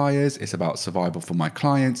suppliers. It's about survival for my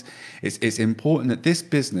clients. It's important that this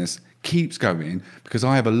business keeps going, because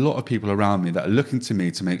I have a lot of people around me that are looking to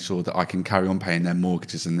me to make sure that I can carry on paying their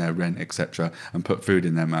mortgages and their rent, etc., and put food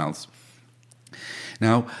in their mouths.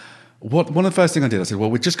 Now, one of the first things I did, I said,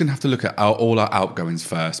 well, we're just going to have to look at all our outgoings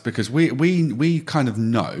first, because we kind of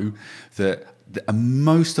know that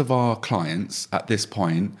most of our clients at this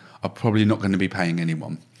point are probably not going to be paying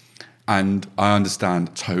anyone. And I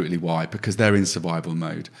understand totally why, because they're in survival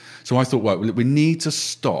mode. So I thought, well, we need to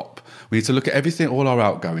stop. We need to look at everything, all our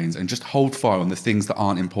outgoings, and just hold fire on the things that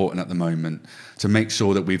aren't important at the moment to make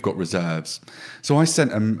sure that we've got reserves. So I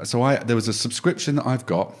sent them. There was a subscription that I've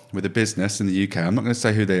got with a business in the UK. I'm not going to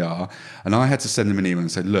say who they are, and I had to send them an email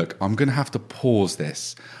and say, look, I'm going to have to pause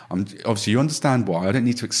this. Obviously, you understand why. I don't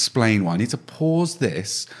need to explain why. I need to pause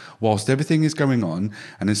this whilst everything is going on,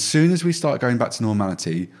 and as soon as we start going back to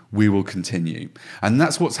normality, we will continue. And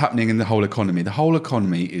that's what's happening in the whole economy. The whole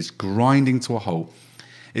economy is grinding to a halt.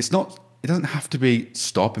 It doesn't have to be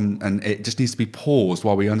stop, and it just needs to be paused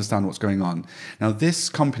while we understand what's going on. Now, this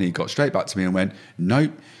company got straight back to me and went,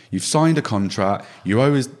 nope, you've signed a contract, you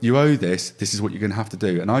owe this is what you're going to have to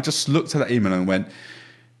do. And I just looked at that email and went,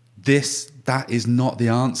 that is not the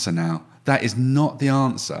answer now. That is not the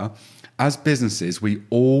answer. As businesses, we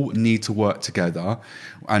all need to work together.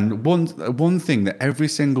 And one thing that every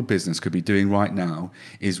single business could be doing right now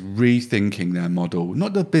is rethinking their model,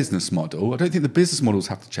 not the business model. I don't think the business models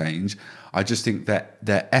have to change. I just think that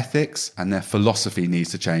their ethics and their philosophy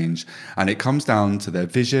needs to change. And it comes down to their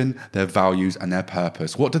vision, their values, and their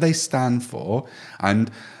purpose. What do they stand for?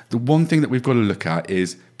 And the one thing that we've got to look at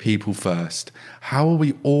is people first. How are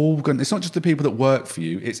we all going to... It's not just the people that work for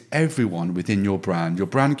you, it's everyone within your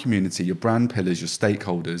brand community, your brand pillars, your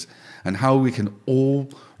stakeholders, and how we can all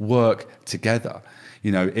work together.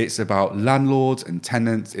 It's about landlords and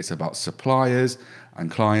tenants, it's about suppliers and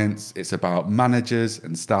clients, it's about managers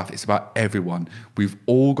and staff, it's about everyone. We've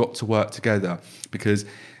all got to work together, because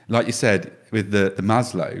like you said, with the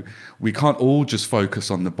Maslow, we can't all just focus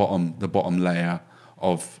on the bottom layer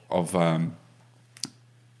of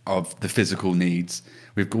of the physical needs.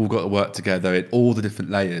 We've all got to work together in all the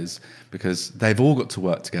different layers because they've all got to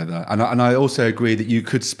work together. And I also agree that you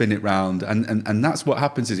could spin it round. And that's what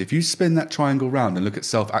happens is if you spin that triangle round and look at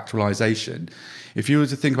self-actualization, if you were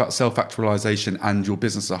to think about self-actualization and your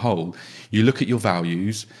business as a whole, you look at your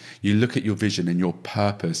values, you look at your vision and your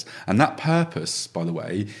purpose. And that purpose, by the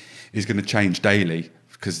way, is going to change daily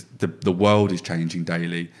because the world is changing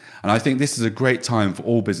daily. And I think this is a great time for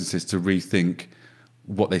all businesses to rethink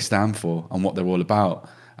what they stand for and what they're all about.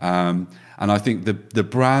 And I think the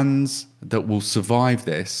brands that will survive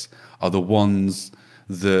this are the ones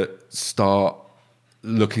that start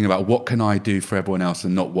looking about what can I do for everyone else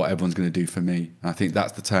and not what everyone's going to do for me. And I think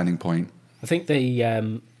that's the turning point. I think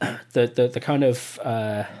the kind of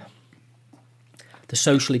the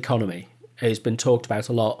social economy has been talked about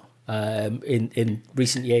a lot in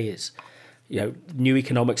recent years. New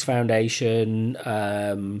Economics Foundation.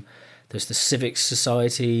 There's the Civic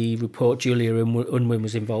Society report. Julia Unwin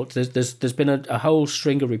was involved. There's been a whole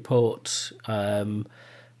string of reports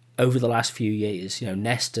over the last few years.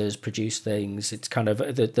 Nesta's produced things. It's kind of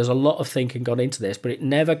there's a lot of thinking gone into this, but it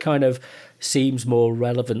never kind of seems more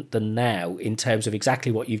relevant than now in terms of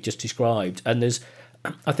exactly what you've just described. And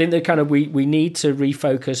I think that kind of we need to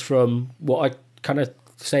refocus from what I kind of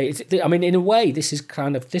say. I mean, in a way, this is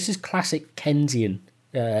classic Keynesian.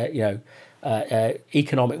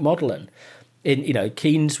 Economic modelling.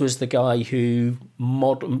 Keynes was the guy who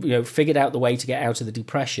figured out the way to get out of the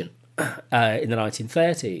Depression in the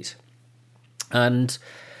 1930s, and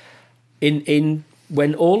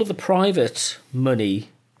when all of the private money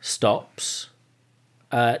stops,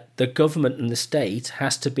 the government and the state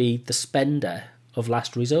has to be the spender of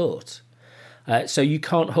last resort. So you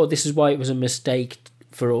can't hold. This is why it was a mistake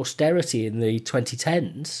for austerity in the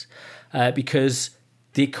 2010s, because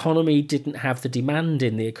the economy didn't have the demand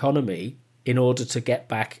in the economy in order to get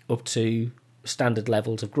back up to standard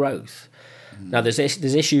levels of growth. Now, there's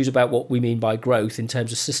issues about what we mean by growth in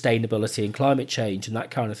terms of sustainability and climate change and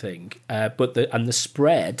that kind of thing. But the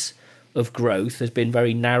spread of growth has been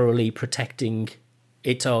very narrowly protecting,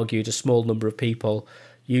 it's argued, a small number of people,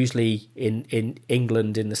 usually in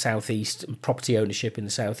England in the southeast, and property ownership in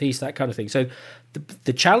the southeast, that kind of thing. So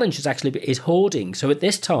the challenge is hoarding. So at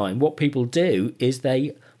this time, what people do is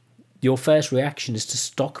your first reaction is to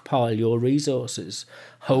stockpile your resources,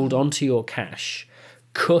 hold on to your cash,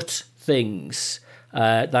 cut things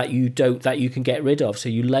that you can get rid of. So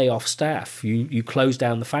you lay off staff, you close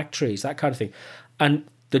down the factories, that kind of thing. And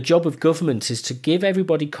the job of government is to give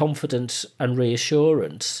everybody confidence and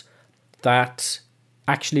reassurance that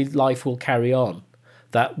actually life will carry on,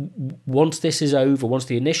 that once this is over, once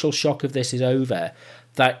the initial shock of this is over,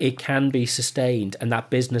 that it can be sustained and that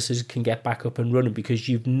businesses can get back up and running because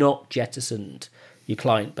you've not jettisoned your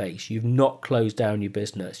client base, you've not closed down your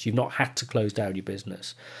business, you've not had to close down your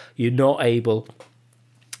business, you're not able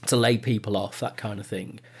to lay people off, that kind of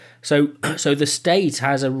thing. So the state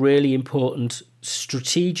has a really important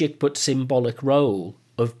strategic but symbolic role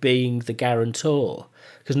of being the guarantor,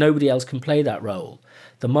 because nobody else can play that role.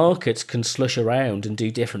 The markets can slush around and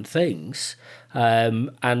do different things,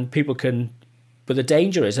 and people can. But the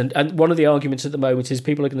danger is, and one of the arguments at the moment is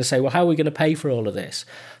people are going to say, well, how are we going to pay for all of this?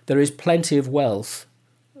 There is plenty of wealth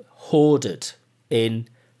hoarded in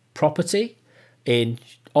property, in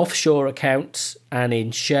offshore accounts, and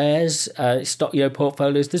in shares, stock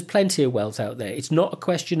portfolios. There's plenty of wealth out there. It's not a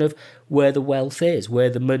question of where the wealth is, where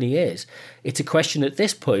the money is. It's a question at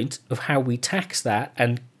this point of how we tax that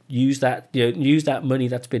and use that money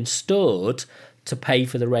that's been stored to pay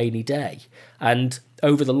for the rainy day. And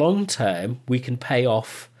over the long term, we can pay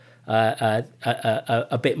off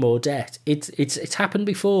a bit more debt. It's happened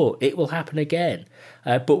before. It will happen again.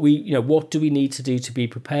 But what do we need to do to be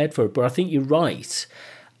prepared for it? But I think you're right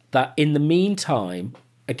that in the meantime,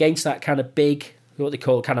 against that kind of big, what they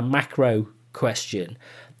call kind of macro question,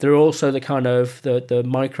 there are also the kind of the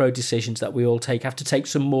micro decisions that we all have to take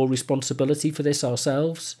some more responsibility for this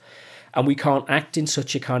ourselves. And we can't act in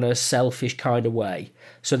such a kind of selfish kind of way.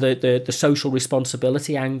 So the social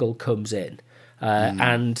responsibility angle comes in,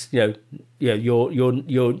 and your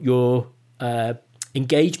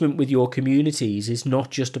engagement with your communities is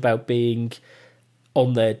not just about being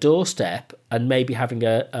on their doorstep and maybe having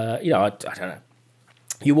I don't know.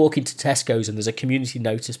 You walk into Tesco's and there's a community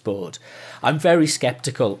notice board. I'm very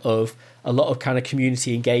sceptical of a lot of kind of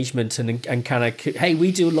community engagement and kind of, hey,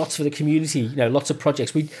 we do lots for the community, lots of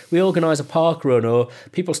projects. We organise a park run, or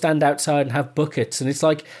people stand outside and have buckets. And it's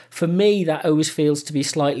like, for me, that always feels to be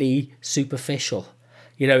slightly superficial.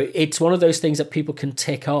 It's one of those things that people can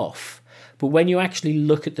tick off. But when you actually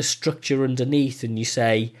look at the structure underneath and you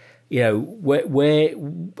say,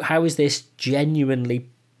 how is this genuinely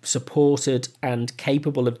supported and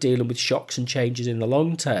capable of dealing with shocks and changes in the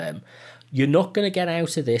long term? You're not going to get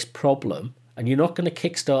out of this problem, and you're not going to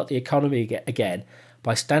kickstart the economy again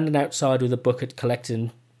by standing outside with a bucket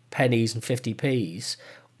collecting pennies and 50p's,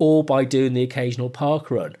 or by doing the occasional park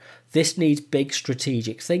run. This needs big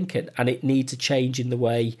strategic thinking, and it needs a change in the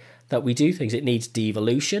way that we do things. It needs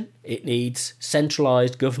devolution. It needs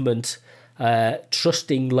centralised government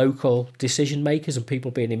trusting local decision makers and people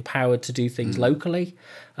being empowered to do things locally.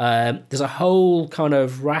 There's a whole kind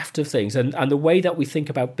of raft of things. And the way that we think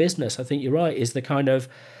about business, I think you're right, is the kind of,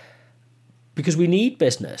 because we need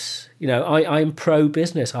business. I'm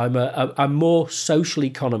pro-business. I'm more social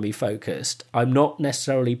economy focused. I'm not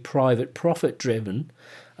necessarily private profit driven,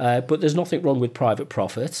 but there's nothing wrong with private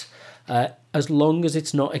profit, as long as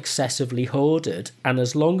it's not excessively hoarded, and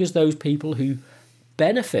as long as those people who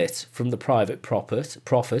benefit from the private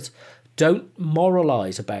profit don't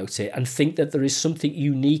moralise about it and think that there is something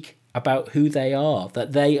unique about who they are,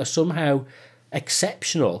 that they are somehow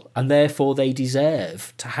exceptional and therefore they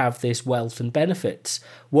deserve to have this wealth and benefits.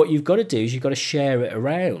 What you've got to do is you've got to share it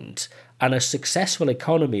around, and a successful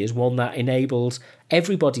economy is one that enables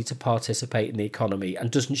everybody to participate in the economy and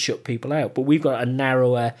doesn't shut people out. But we've got a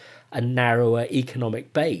narrower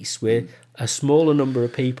economic base where a smaller number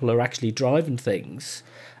of people are actually driving things.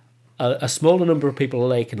 A smaller number of people are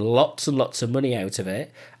making lots and lots of money out of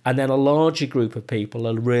it, and then a larger group of people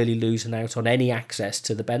are really losing out on any access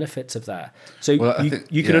to the benefits of that. So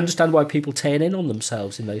you can understand why people turn in on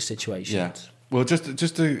themselves in those situations. Yeah. Well,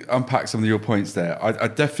 just to unpack some of your points there, I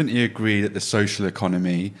definitely agree that the social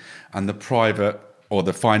economy and the private or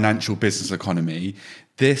the financial business economy,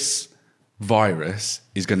 this virus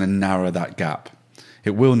is going to narrow that gap.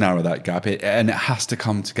 It will narrow that gap, and it has to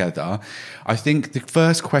come together. I think the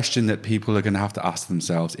first question that people are going to have to ask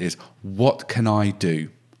themselves is, what can I do?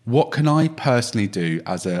 What can I personally do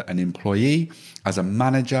as an employee, as a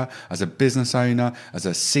manager, as a business owner, as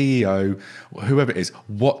a CEO, whoever it is?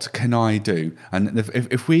 What can I do? And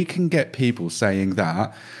if we can get people saying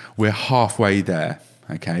that, we're halfway there,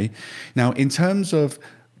 okay? Now, in terms of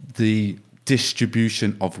the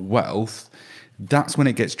distribution of wealth, that's when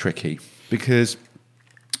it gets tricky, because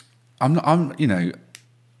I'm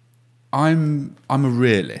a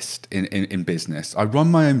realist in business. I run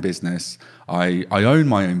my own business. I own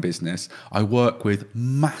my own business. I work with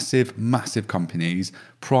massive companies,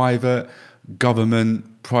 private, government,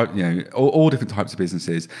 all different types of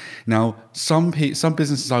businesses. Now, some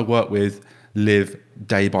businesses I work with live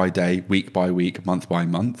day by day, week by week, month by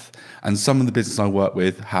month, and some of the businesses I work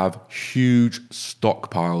with have huge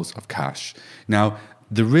stockpiles of cash. Now,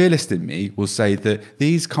 the realist in me will say that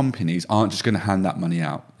these companies aren't just going to hand that money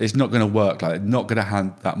out. It's not going to work like that. They're not going to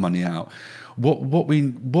hand that money out.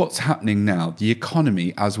 What's happening now? The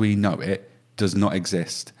economy as we know it does not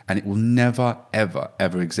exist, and it will never,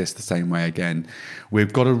 ever exist the same way again.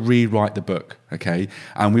 We've got to rewrite the book, okay?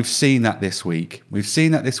 And we've seen that this week. We've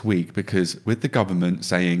seen that this week because with the government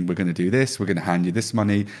saying we're going to do this, we're going to hand you this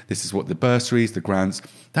money, this is what the bursaries, the grants,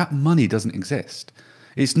 that money doesn't exist.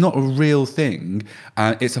 It's not a real thing.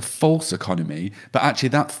 It's a false economy, but actually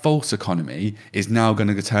that false economy is now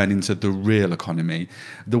going to turn into the real economy.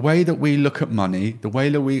 The way that we look at money, the way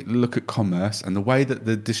that we look at commerce, and the way that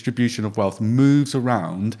the distribution of wealth moves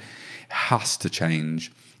around has to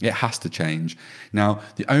change. It has to change. Now,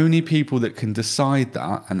 the only people that can decide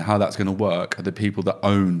that and how that's going to work are the people that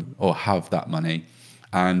own or have that money.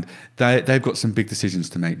 And they've got some big decisions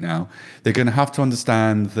to make now. They're going to have to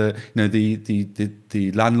understand that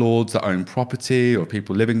the landlords that own property or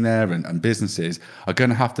people living there and businesses are going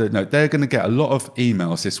to have to they're going to get a lot of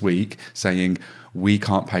emails this week saying we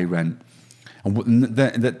can't pay rent. And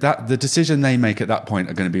the decision they make at that point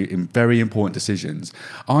are going to be very important decisions.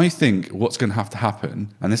 I think what's going to have to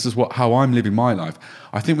happen, and this is how I'm living my life,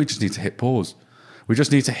 I think we just need to hit pause. We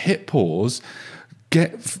just need to hit pause,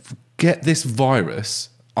 get this virus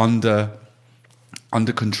under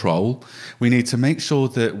control. We need to make sure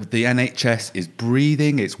that the NHS is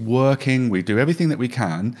breathing, it's working, we do everything that we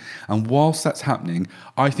can. And whilst that's happening,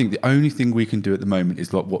 I think the only thing we can do at the moment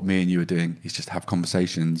is like what me and you are doing, is just have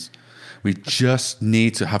conversations. We just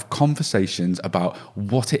need to have conversations about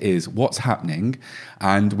what it is, what's happening,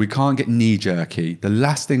 and we can't get knee-jerky. The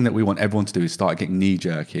last thing that we want everyone to do is start getting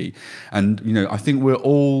knee-jerky. And, I think we're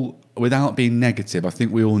all, without being negative, I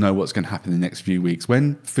think we all know what's going to happen in the next few weeks.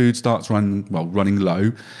 When food starts running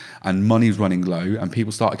low and money's running low and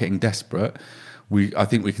people start getting desperate, I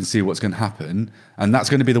think we can see what's going to happen. And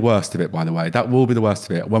that's going to be the worst of it, by the way. That will be the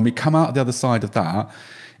worst of it. When we come out the other side of that,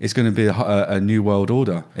 it's going to be a new world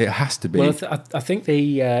order. It has to be. Well, I think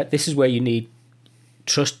this is where you need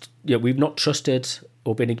trust. We've not trusted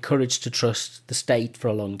or been encouraged to trust the state for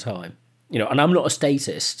a long time. And I'm not a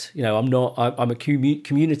statist. I'm a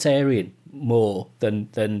communitarian more than.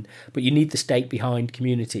 But you need the state behind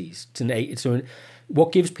communities.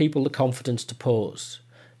 What gives people the confidence to pause?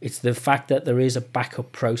 It's the fact that there is a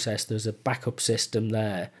backup process, there's a backup system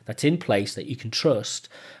there that's in place that you can trust,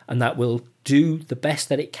 and that will do the best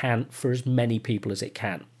that it can for as many people as it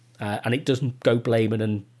can. And it doesn't go blaming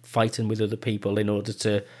and fighting with other people in order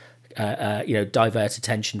to, divert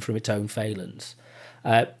attention from its own failings.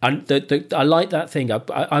 And I like that thing.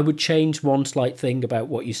 I would change one slight thing about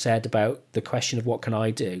what you said about the question of what can I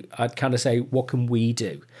do. I'd kind of say, what can we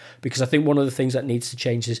do? Because I think one of the things that needs to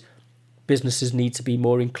change is businesses need to be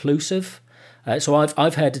more inclusive. So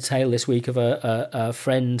I've heard a tale this week of a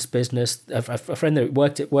friend's business, a friend that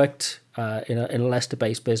worked in a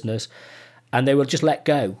Leicester-based business, and they were just let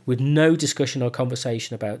go with no discussion or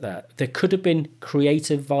conversation about that. There could have been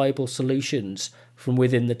creative, viable solutions from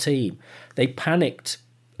within the team. They panicked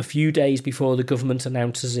a few days before the government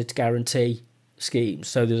announces its guarantee schemes.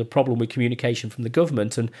 So there's a problem with communication from the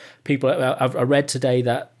government, and people. I read today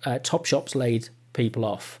that Topshop's laid people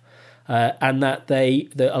off. And that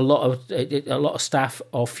a lot of staff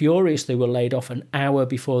are furious they were laid off an hour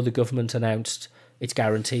before the government announced its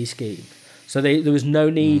guarantee scheme. So there was no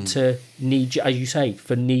need to as you say,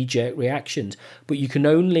 for knee-jerk reactions. But you can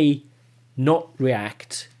only not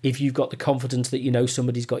react if you've got the confidence that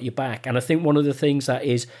somebody's got your back. And I think one of the things that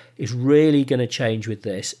is really going to change with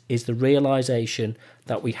this is the realisation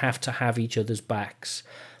that we have to have each other's backs.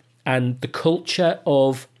 And the culture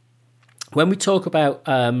of, when we talk about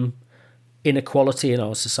inequality in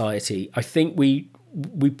our society, I think we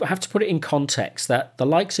have to put it in context that the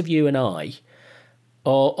likes of you and I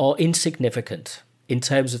are insignificant in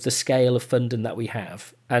terms of the scale of funding that we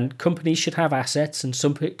have. And companies should have assets, and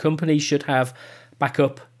some companies should have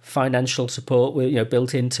backup financial support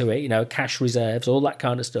built into it, cash reserves, all that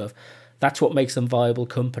kind of stuff. That's what makes them viable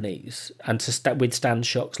companies, and to withstand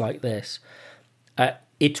shocks like this.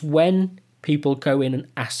 It's when people go in and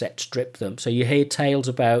asset strip them. So you hear tales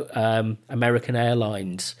about American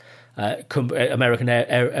Airlines, American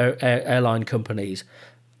airline companies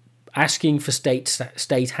asking for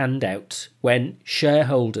state handouts when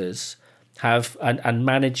shareholders have and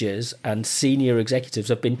managers and senior executives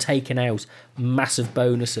have been taken out massive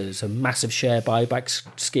bonuses and massive share buyback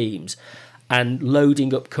schemes and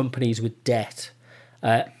loading up companies with debt.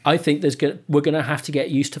 I think we're going to have to get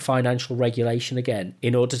used to financial regulation again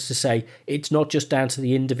in order to say it's not just down to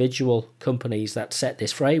the individual companies that set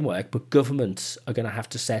this framework, but governments are going to have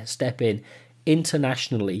to step in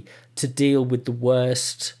internationally to deal with the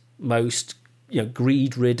worst, most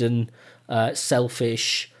greed-ridden,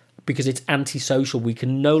 selfish, because it's antisocial. We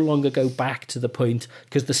can no longer go back to the point,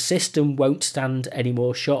 because the system won't stand any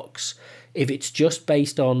more shocks if it's just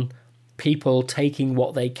based on people taking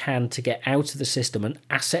what they can to get out of the system and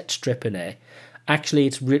asset stripping it. Actually,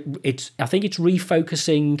 I think it's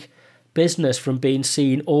refocusing business from being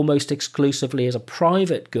seen almost exclusively as a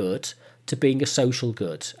private good to being a social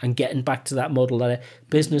good, and getting back to that model that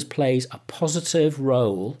business plays a positive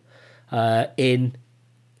role in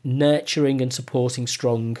nurturing and supporting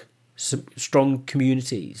strong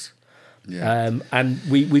communities. Yeah. And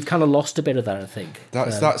we've kind of lost a bit of that, I think.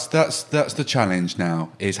 That's the challenge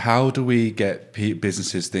now, is how do we get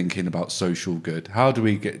businesses thinking about social good? How do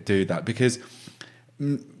we do that? Because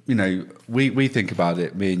we think about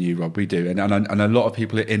it, me and you, Rob, we do, and a lot of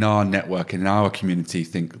people in our network and in our community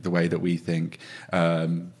think the way that we think,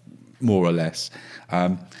 more or less.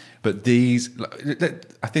 But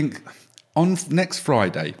I think on next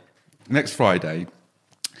Friday,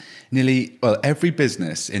 every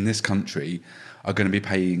business in this country are going to be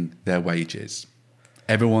paying their wages,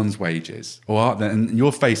 everyone's wages. And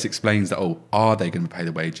your face explains that, are they going to pay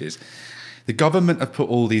the wages? The government have put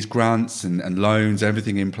all these grants and loans,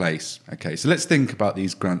 everything in place. Okay, so let's think about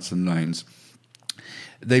these grants and loans.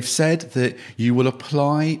 They've said that you will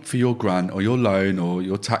apply for your grant or your loan or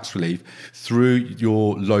your tax relief through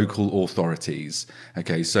your local authorities.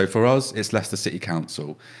 Okay, so for us, it's Leicester City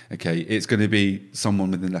Council. Okay, it's going to be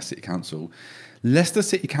someone within Leicester City Council. Leicester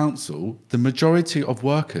City Council, the majority of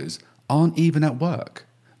workers aren't even at work.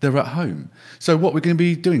 They're at home. So what we're going to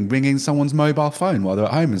be doing, ringing someone's mobile phone while they're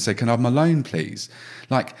at home and say, can I have my loan, please?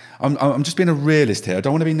 I'm just being a realist here. I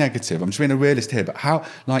don't want to be negative. I'm just being a realist here. But how,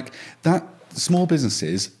 that... small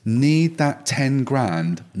businesses need that 10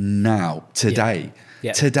 grand now, today.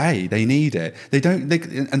 Yeah. Today they need it. And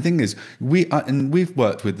the thing is, we've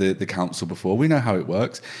worked with the council before. We know how it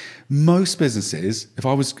works. Most businesses,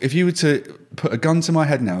 if you were to put a gun to my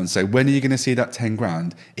head now and say, when are you going to see that 10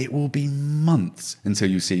 grand? It will be months until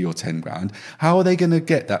you see your 10 grand. How are they going to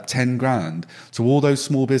get that 10 grand to all those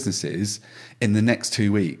small businesses in the next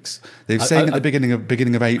 2 weeks? They've saying at the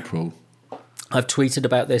beginning of April. I've tweeted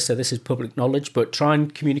about this, so this is public knowledge, but try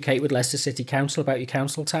and communicate with Leicester City Council about your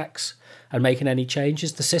council tax and making any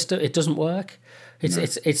changes. The system, it doesn't work.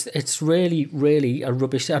 It's really, really a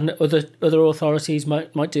rubbish. And other authorities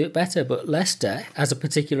might do it better, but Leicester, as a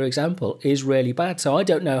particular example, is really bad. So I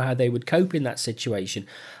don't know how they would cope in that situation.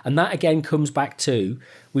 And that again comes back to,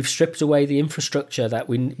 we've stripped away the infrastructure that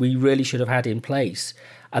we really should have had in place,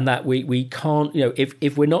 and that we can't,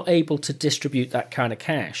 if we're not able to distribute that kind of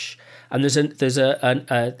cash. And there's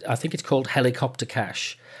a I think it's called helicopter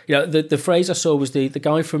cash. The phrase I saw was the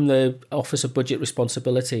guy from the Office of Budget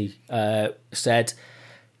Responsibility said,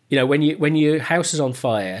 when your house is on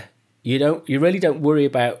fire, you really don't worry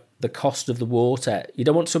about the cost of the water. You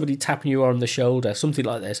don't want somebody tapping you on the shoulder, something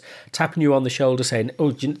like this, tapping you on the shoulder saying,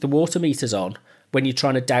 "Oh, the water meter's on," when you're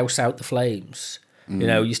trying to douse out the flames.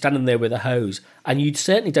 You're standing there with a hose, and you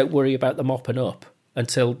certainly don't worry about the mopping up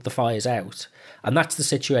until the fire's out. And that's the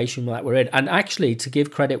situation that we're in. And actually, to give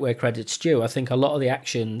credit where credit's due, I think a lot of the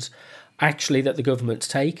actions actually that the government's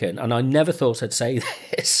taken, and I never thought I'd say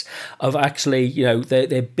this, of actually,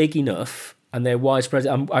 they're big enough and they're widespread.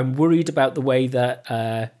 I'm worried about the way that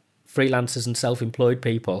freelancers and self-employed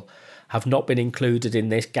people have not been included in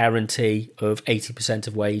this guarantee of 80%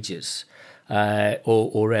 of wages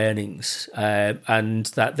or earnings. And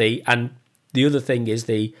the other thing is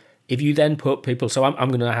if you then put people, so I'm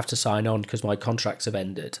going to have to sign on because my contracts have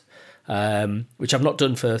ended, which I've not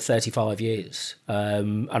done for 35 years.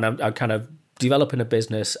 And I'm kind of developing a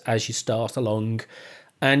business as you start along,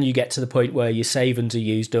 and you get to the point where your savings are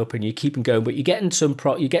used up and you keep them going, but you're getting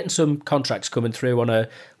some contracts coming through on a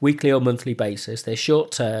weekly or monthly basis. They're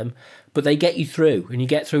short term, but they get you through, and you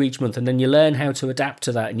get through each month, and then you learn how to adapt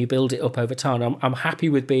to that and you build it up over time. I'm happy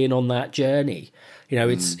with being on that journey.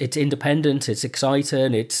 It's independent, it's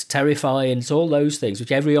exciting, it's terrifying, it's all those things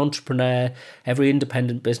which every entrepreneur, every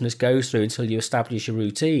independent business goes through until you establish a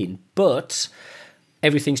routine. But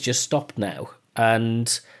everything's just stopped now,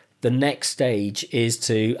 and the next stage is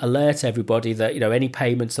to alert everybody that any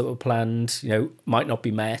payments that were planned might not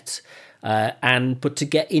be met, but to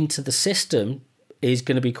get into the system is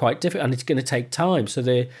going to be quite difficult, and it's going to take time. So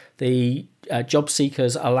the job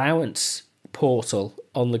seekers allowance portal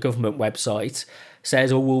on the government website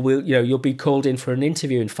says, you'll be called in for an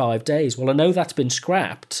interview in 5 days. Well, I know that's been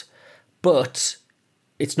scrapped, but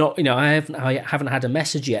it's not. I haven't had a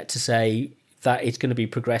message yet to say that it's going to be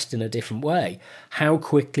progressed in a different way. How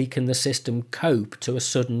quickly can the system cope to a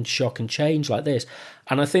sudden shock and change like this?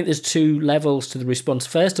 And I think there's two levels to the response.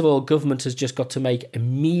 First of all, government has just got to make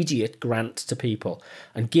immediate grants to people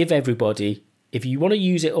and give everybody, if you want to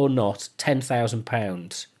use it or not,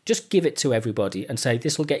 £10,000. Just give it to everybody and say,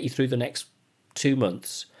 this will get you through the next 2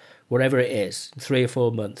 months, whatever it is, 3 or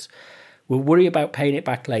 4 months. We'll worry about paying it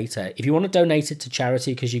back later. If you want to donate it to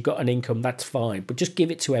charity because you've got an income, that's fine. But just give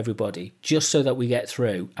it to everybody, just so that we get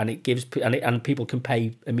through, and it gives and people can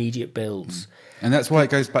pay immediate bills. And that's why it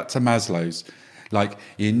goes back to Maslow's. Like,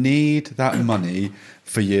 you need that money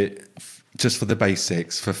just for the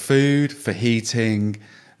basics, for food, for heating,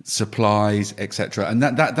 supplies, etc. And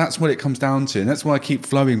that's what it comes down to, and that's why I keep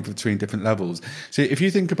flowing between different levels. So if you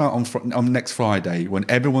think about on next Friday, when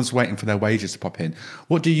everyone's waiting for their wages to pop in,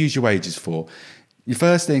 what do you use your wages for? Your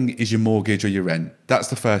first thing is your mortgage or your rent. That's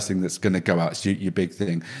the first thing that's going to go out. It's your big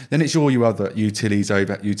thing. Then it's all your other utilities,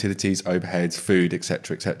 overheads, food,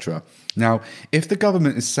 etc., etc. Now, if the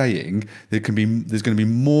government is saying there's going to be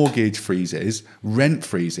mortgage freezes, rent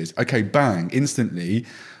freezes, okay, bang, instantly,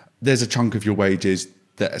 there's a chunk of your wages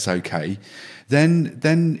that's okay.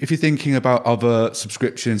 Then if you're thinking about other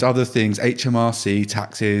subscriptions, other things, HMRC,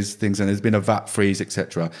 taxes, things, and there's been a VAT freeze,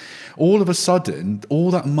 etc., all of a sudden,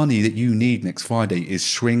 all that money that you need next Friday is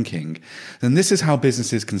shrinking. And this is how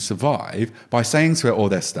businesses can survive, by saying to all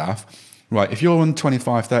their staff, right, if you're on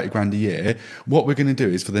 25, 30 grand a year, what we're going to do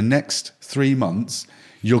is for the next 3 months,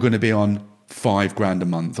 you're going to be on £5 grand a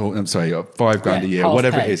month, or I'm sorry, £5 grand a year,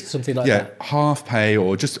 whatever pay, it is, something like that. Half pay,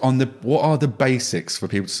 or just on what are the basics for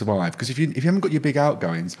people to survive? Because if you haven't got your big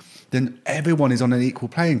outgoings, then everyone is on an equal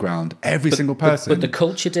playing ground. Every single person. But the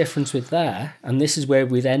culture difference with that, and this is where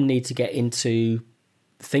we then need to get into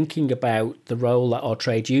thinking about the role that our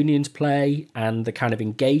trade unions play and the kind of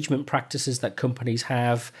engagement practices that companies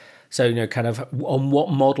have So, kind of on what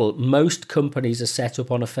model. Most companies are set up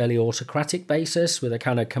on a fairly autocratic basis with a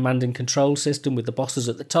kind of command and control system with the bosses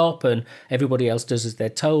at the top and everybody else does as they're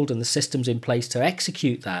told and the system's in place to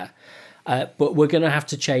execute that. But we're going to have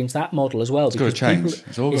to change that model as well. It's got to change.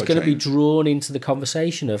 It's going to be drawn into the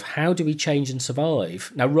conversation of how do we change and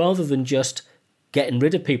survive. Now, rather than just getting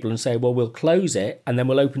rid of people and say, well, we'll close it and then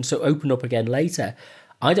we'll open up again later,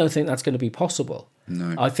 I don't think that's going to be possible.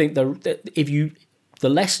 No. I think the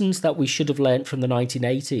lessons that we should have learnt from the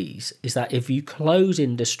 1980s is that if you close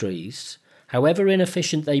industries, however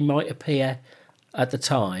inefficient they might appear at the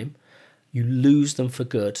time, you lose them for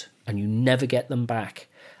good and you never get them back.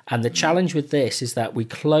 And the challenge with this is that we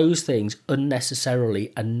close things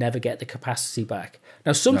unnecessarily and never get the capacity back.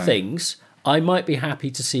 Now, some things I might be happy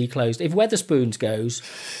to see closed. If Wetherspoons goes,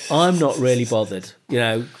 I'm not really bothered.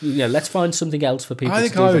 Let's find something else for people to do. I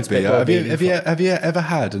think I would be. Have you ever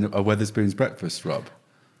had a Wetherspoons breakfast, Rob?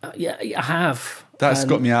 Yeah, I have. That's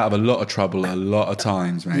got me out of a lot of trouble a lot of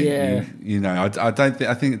times, mate. Yeah. I don't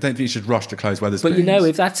think you should rush to close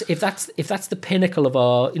Wetherspoons. But if that's the pinnacle of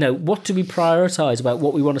our, what do we prioritise about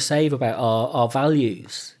what we want to save about our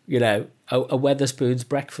values? A Wetherspoons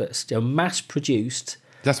breakfast, mass produced.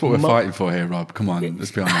 That's what we're fighting for here, Rob. Come on,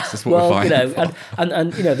 let's be honest. That's what we're fighting for.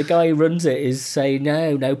 And the guy who runs it is saying,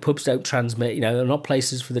 no, pubs don't transmit. They're not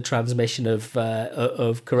places for the transmission of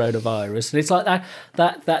coronavirus. And it's like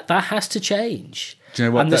that has to change. Do you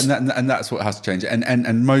know what? And that's what has to change.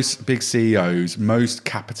 And most big CEOs, most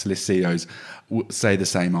capitalist CEOs say the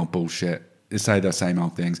same old bullshit. Say the same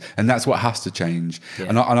old things, and that's what has to change. Yeah.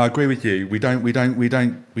 And I agree with you. We don't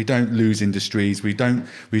lose industries. We don't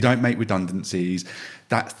make redundancies.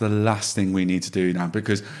 That's the last thing we need to do now.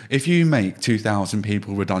 Because if you make 2,000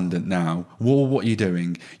 people redundant now, what are you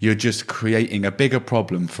doing? You're just creating a bigger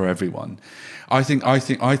problem for everyone. I think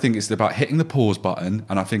it's about hitting the pause button,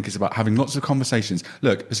 and I think it's about having lots of conversations.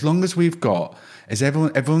 Look, as long as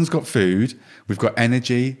everyone's got food, we've got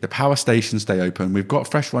energy, the power stations stay open, we've got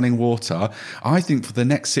fresh running water. I think for the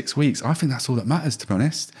next 6 weeks, I think that's all that matters, to be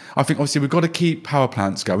honest. I think obviously we've got to keep power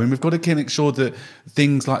plants going, we've got to make sure that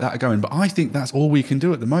things like that are going. But I think that's all we can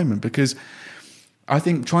do at the moment, because I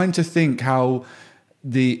think trying to think how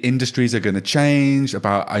the industries are going to change,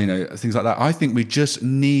 about things like that, I think we just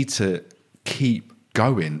need to keep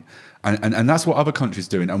going, and that's what other countries are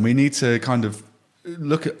doing, and we need to kind of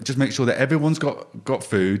just make sure that everyone's got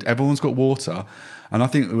food, everyone's got water, and I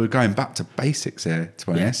think we're going back to basics here, to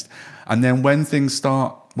be honest. And then when things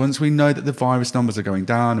start, once we know that the virus numbers are going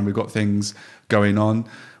down and we've got things going on,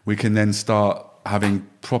 we can then start having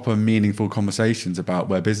proper meaningful conversations about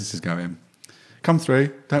where business is going. Come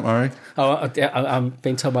through, don't worry. I'm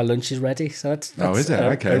being told my lunch is ready, so that's is it?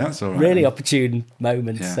 Okay, that's all right. Really opportune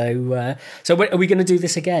moment. Yeah. So are we going to do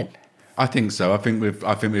this again? I think so. I think we've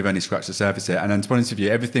only scratched the surface here. And then, to be honest with you,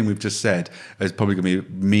 everything we've just said is probably going to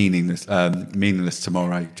be meaningless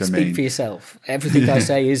tomorrow. Speak for yourself. Everything I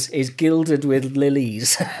say is gilded with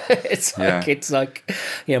lilies. It's like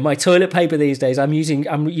my toilet paper these days. I'm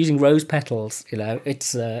using rose petals.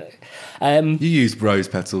 It's you used rose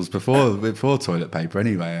petals before toilet paper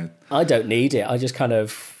anyway. I don't need it. I just kind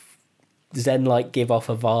of zen-like give off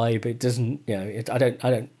a vibe. It doesn't. I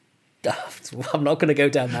don't. I'm not going to go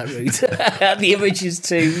down that route. The image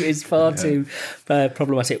is far too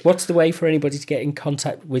problematic. What's the way for anybody to get in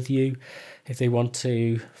contact with you if they want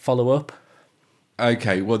to follow up?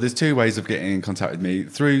 Okay, well, there's two ways of getting in contact with me.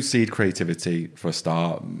 Through Seed Creativity for a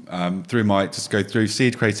start. Just go through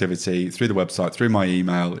Seed Creativity, through the website, through my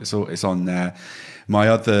email. It's on there. My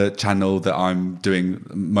other channel that I'm doing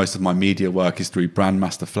most of my media work is through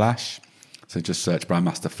Brandmaster Flash. So just search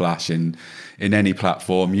Brandmaster Flash in any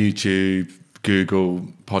platform, YouTube, Google,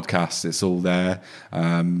 podcasts, it's all there.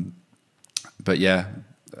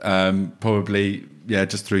 Probably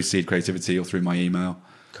just through Seed Creativity or through my email.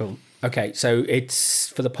 Cool. Okay, so it's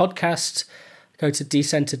for the podcast, go to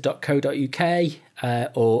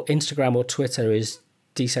decentered.co.uk or Instagram or Twitter is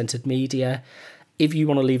Decentered Media. If you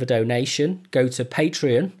want to leave a donation, go to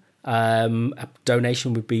Patreon. A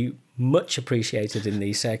donation would be much appreciated in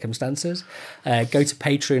these circumstances. Go to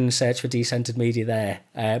Patreon and search for Decentered Media there.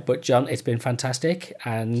 But John, it's been fantastic,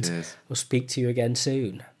 and Cheers. We'll speak to you again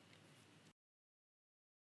soon.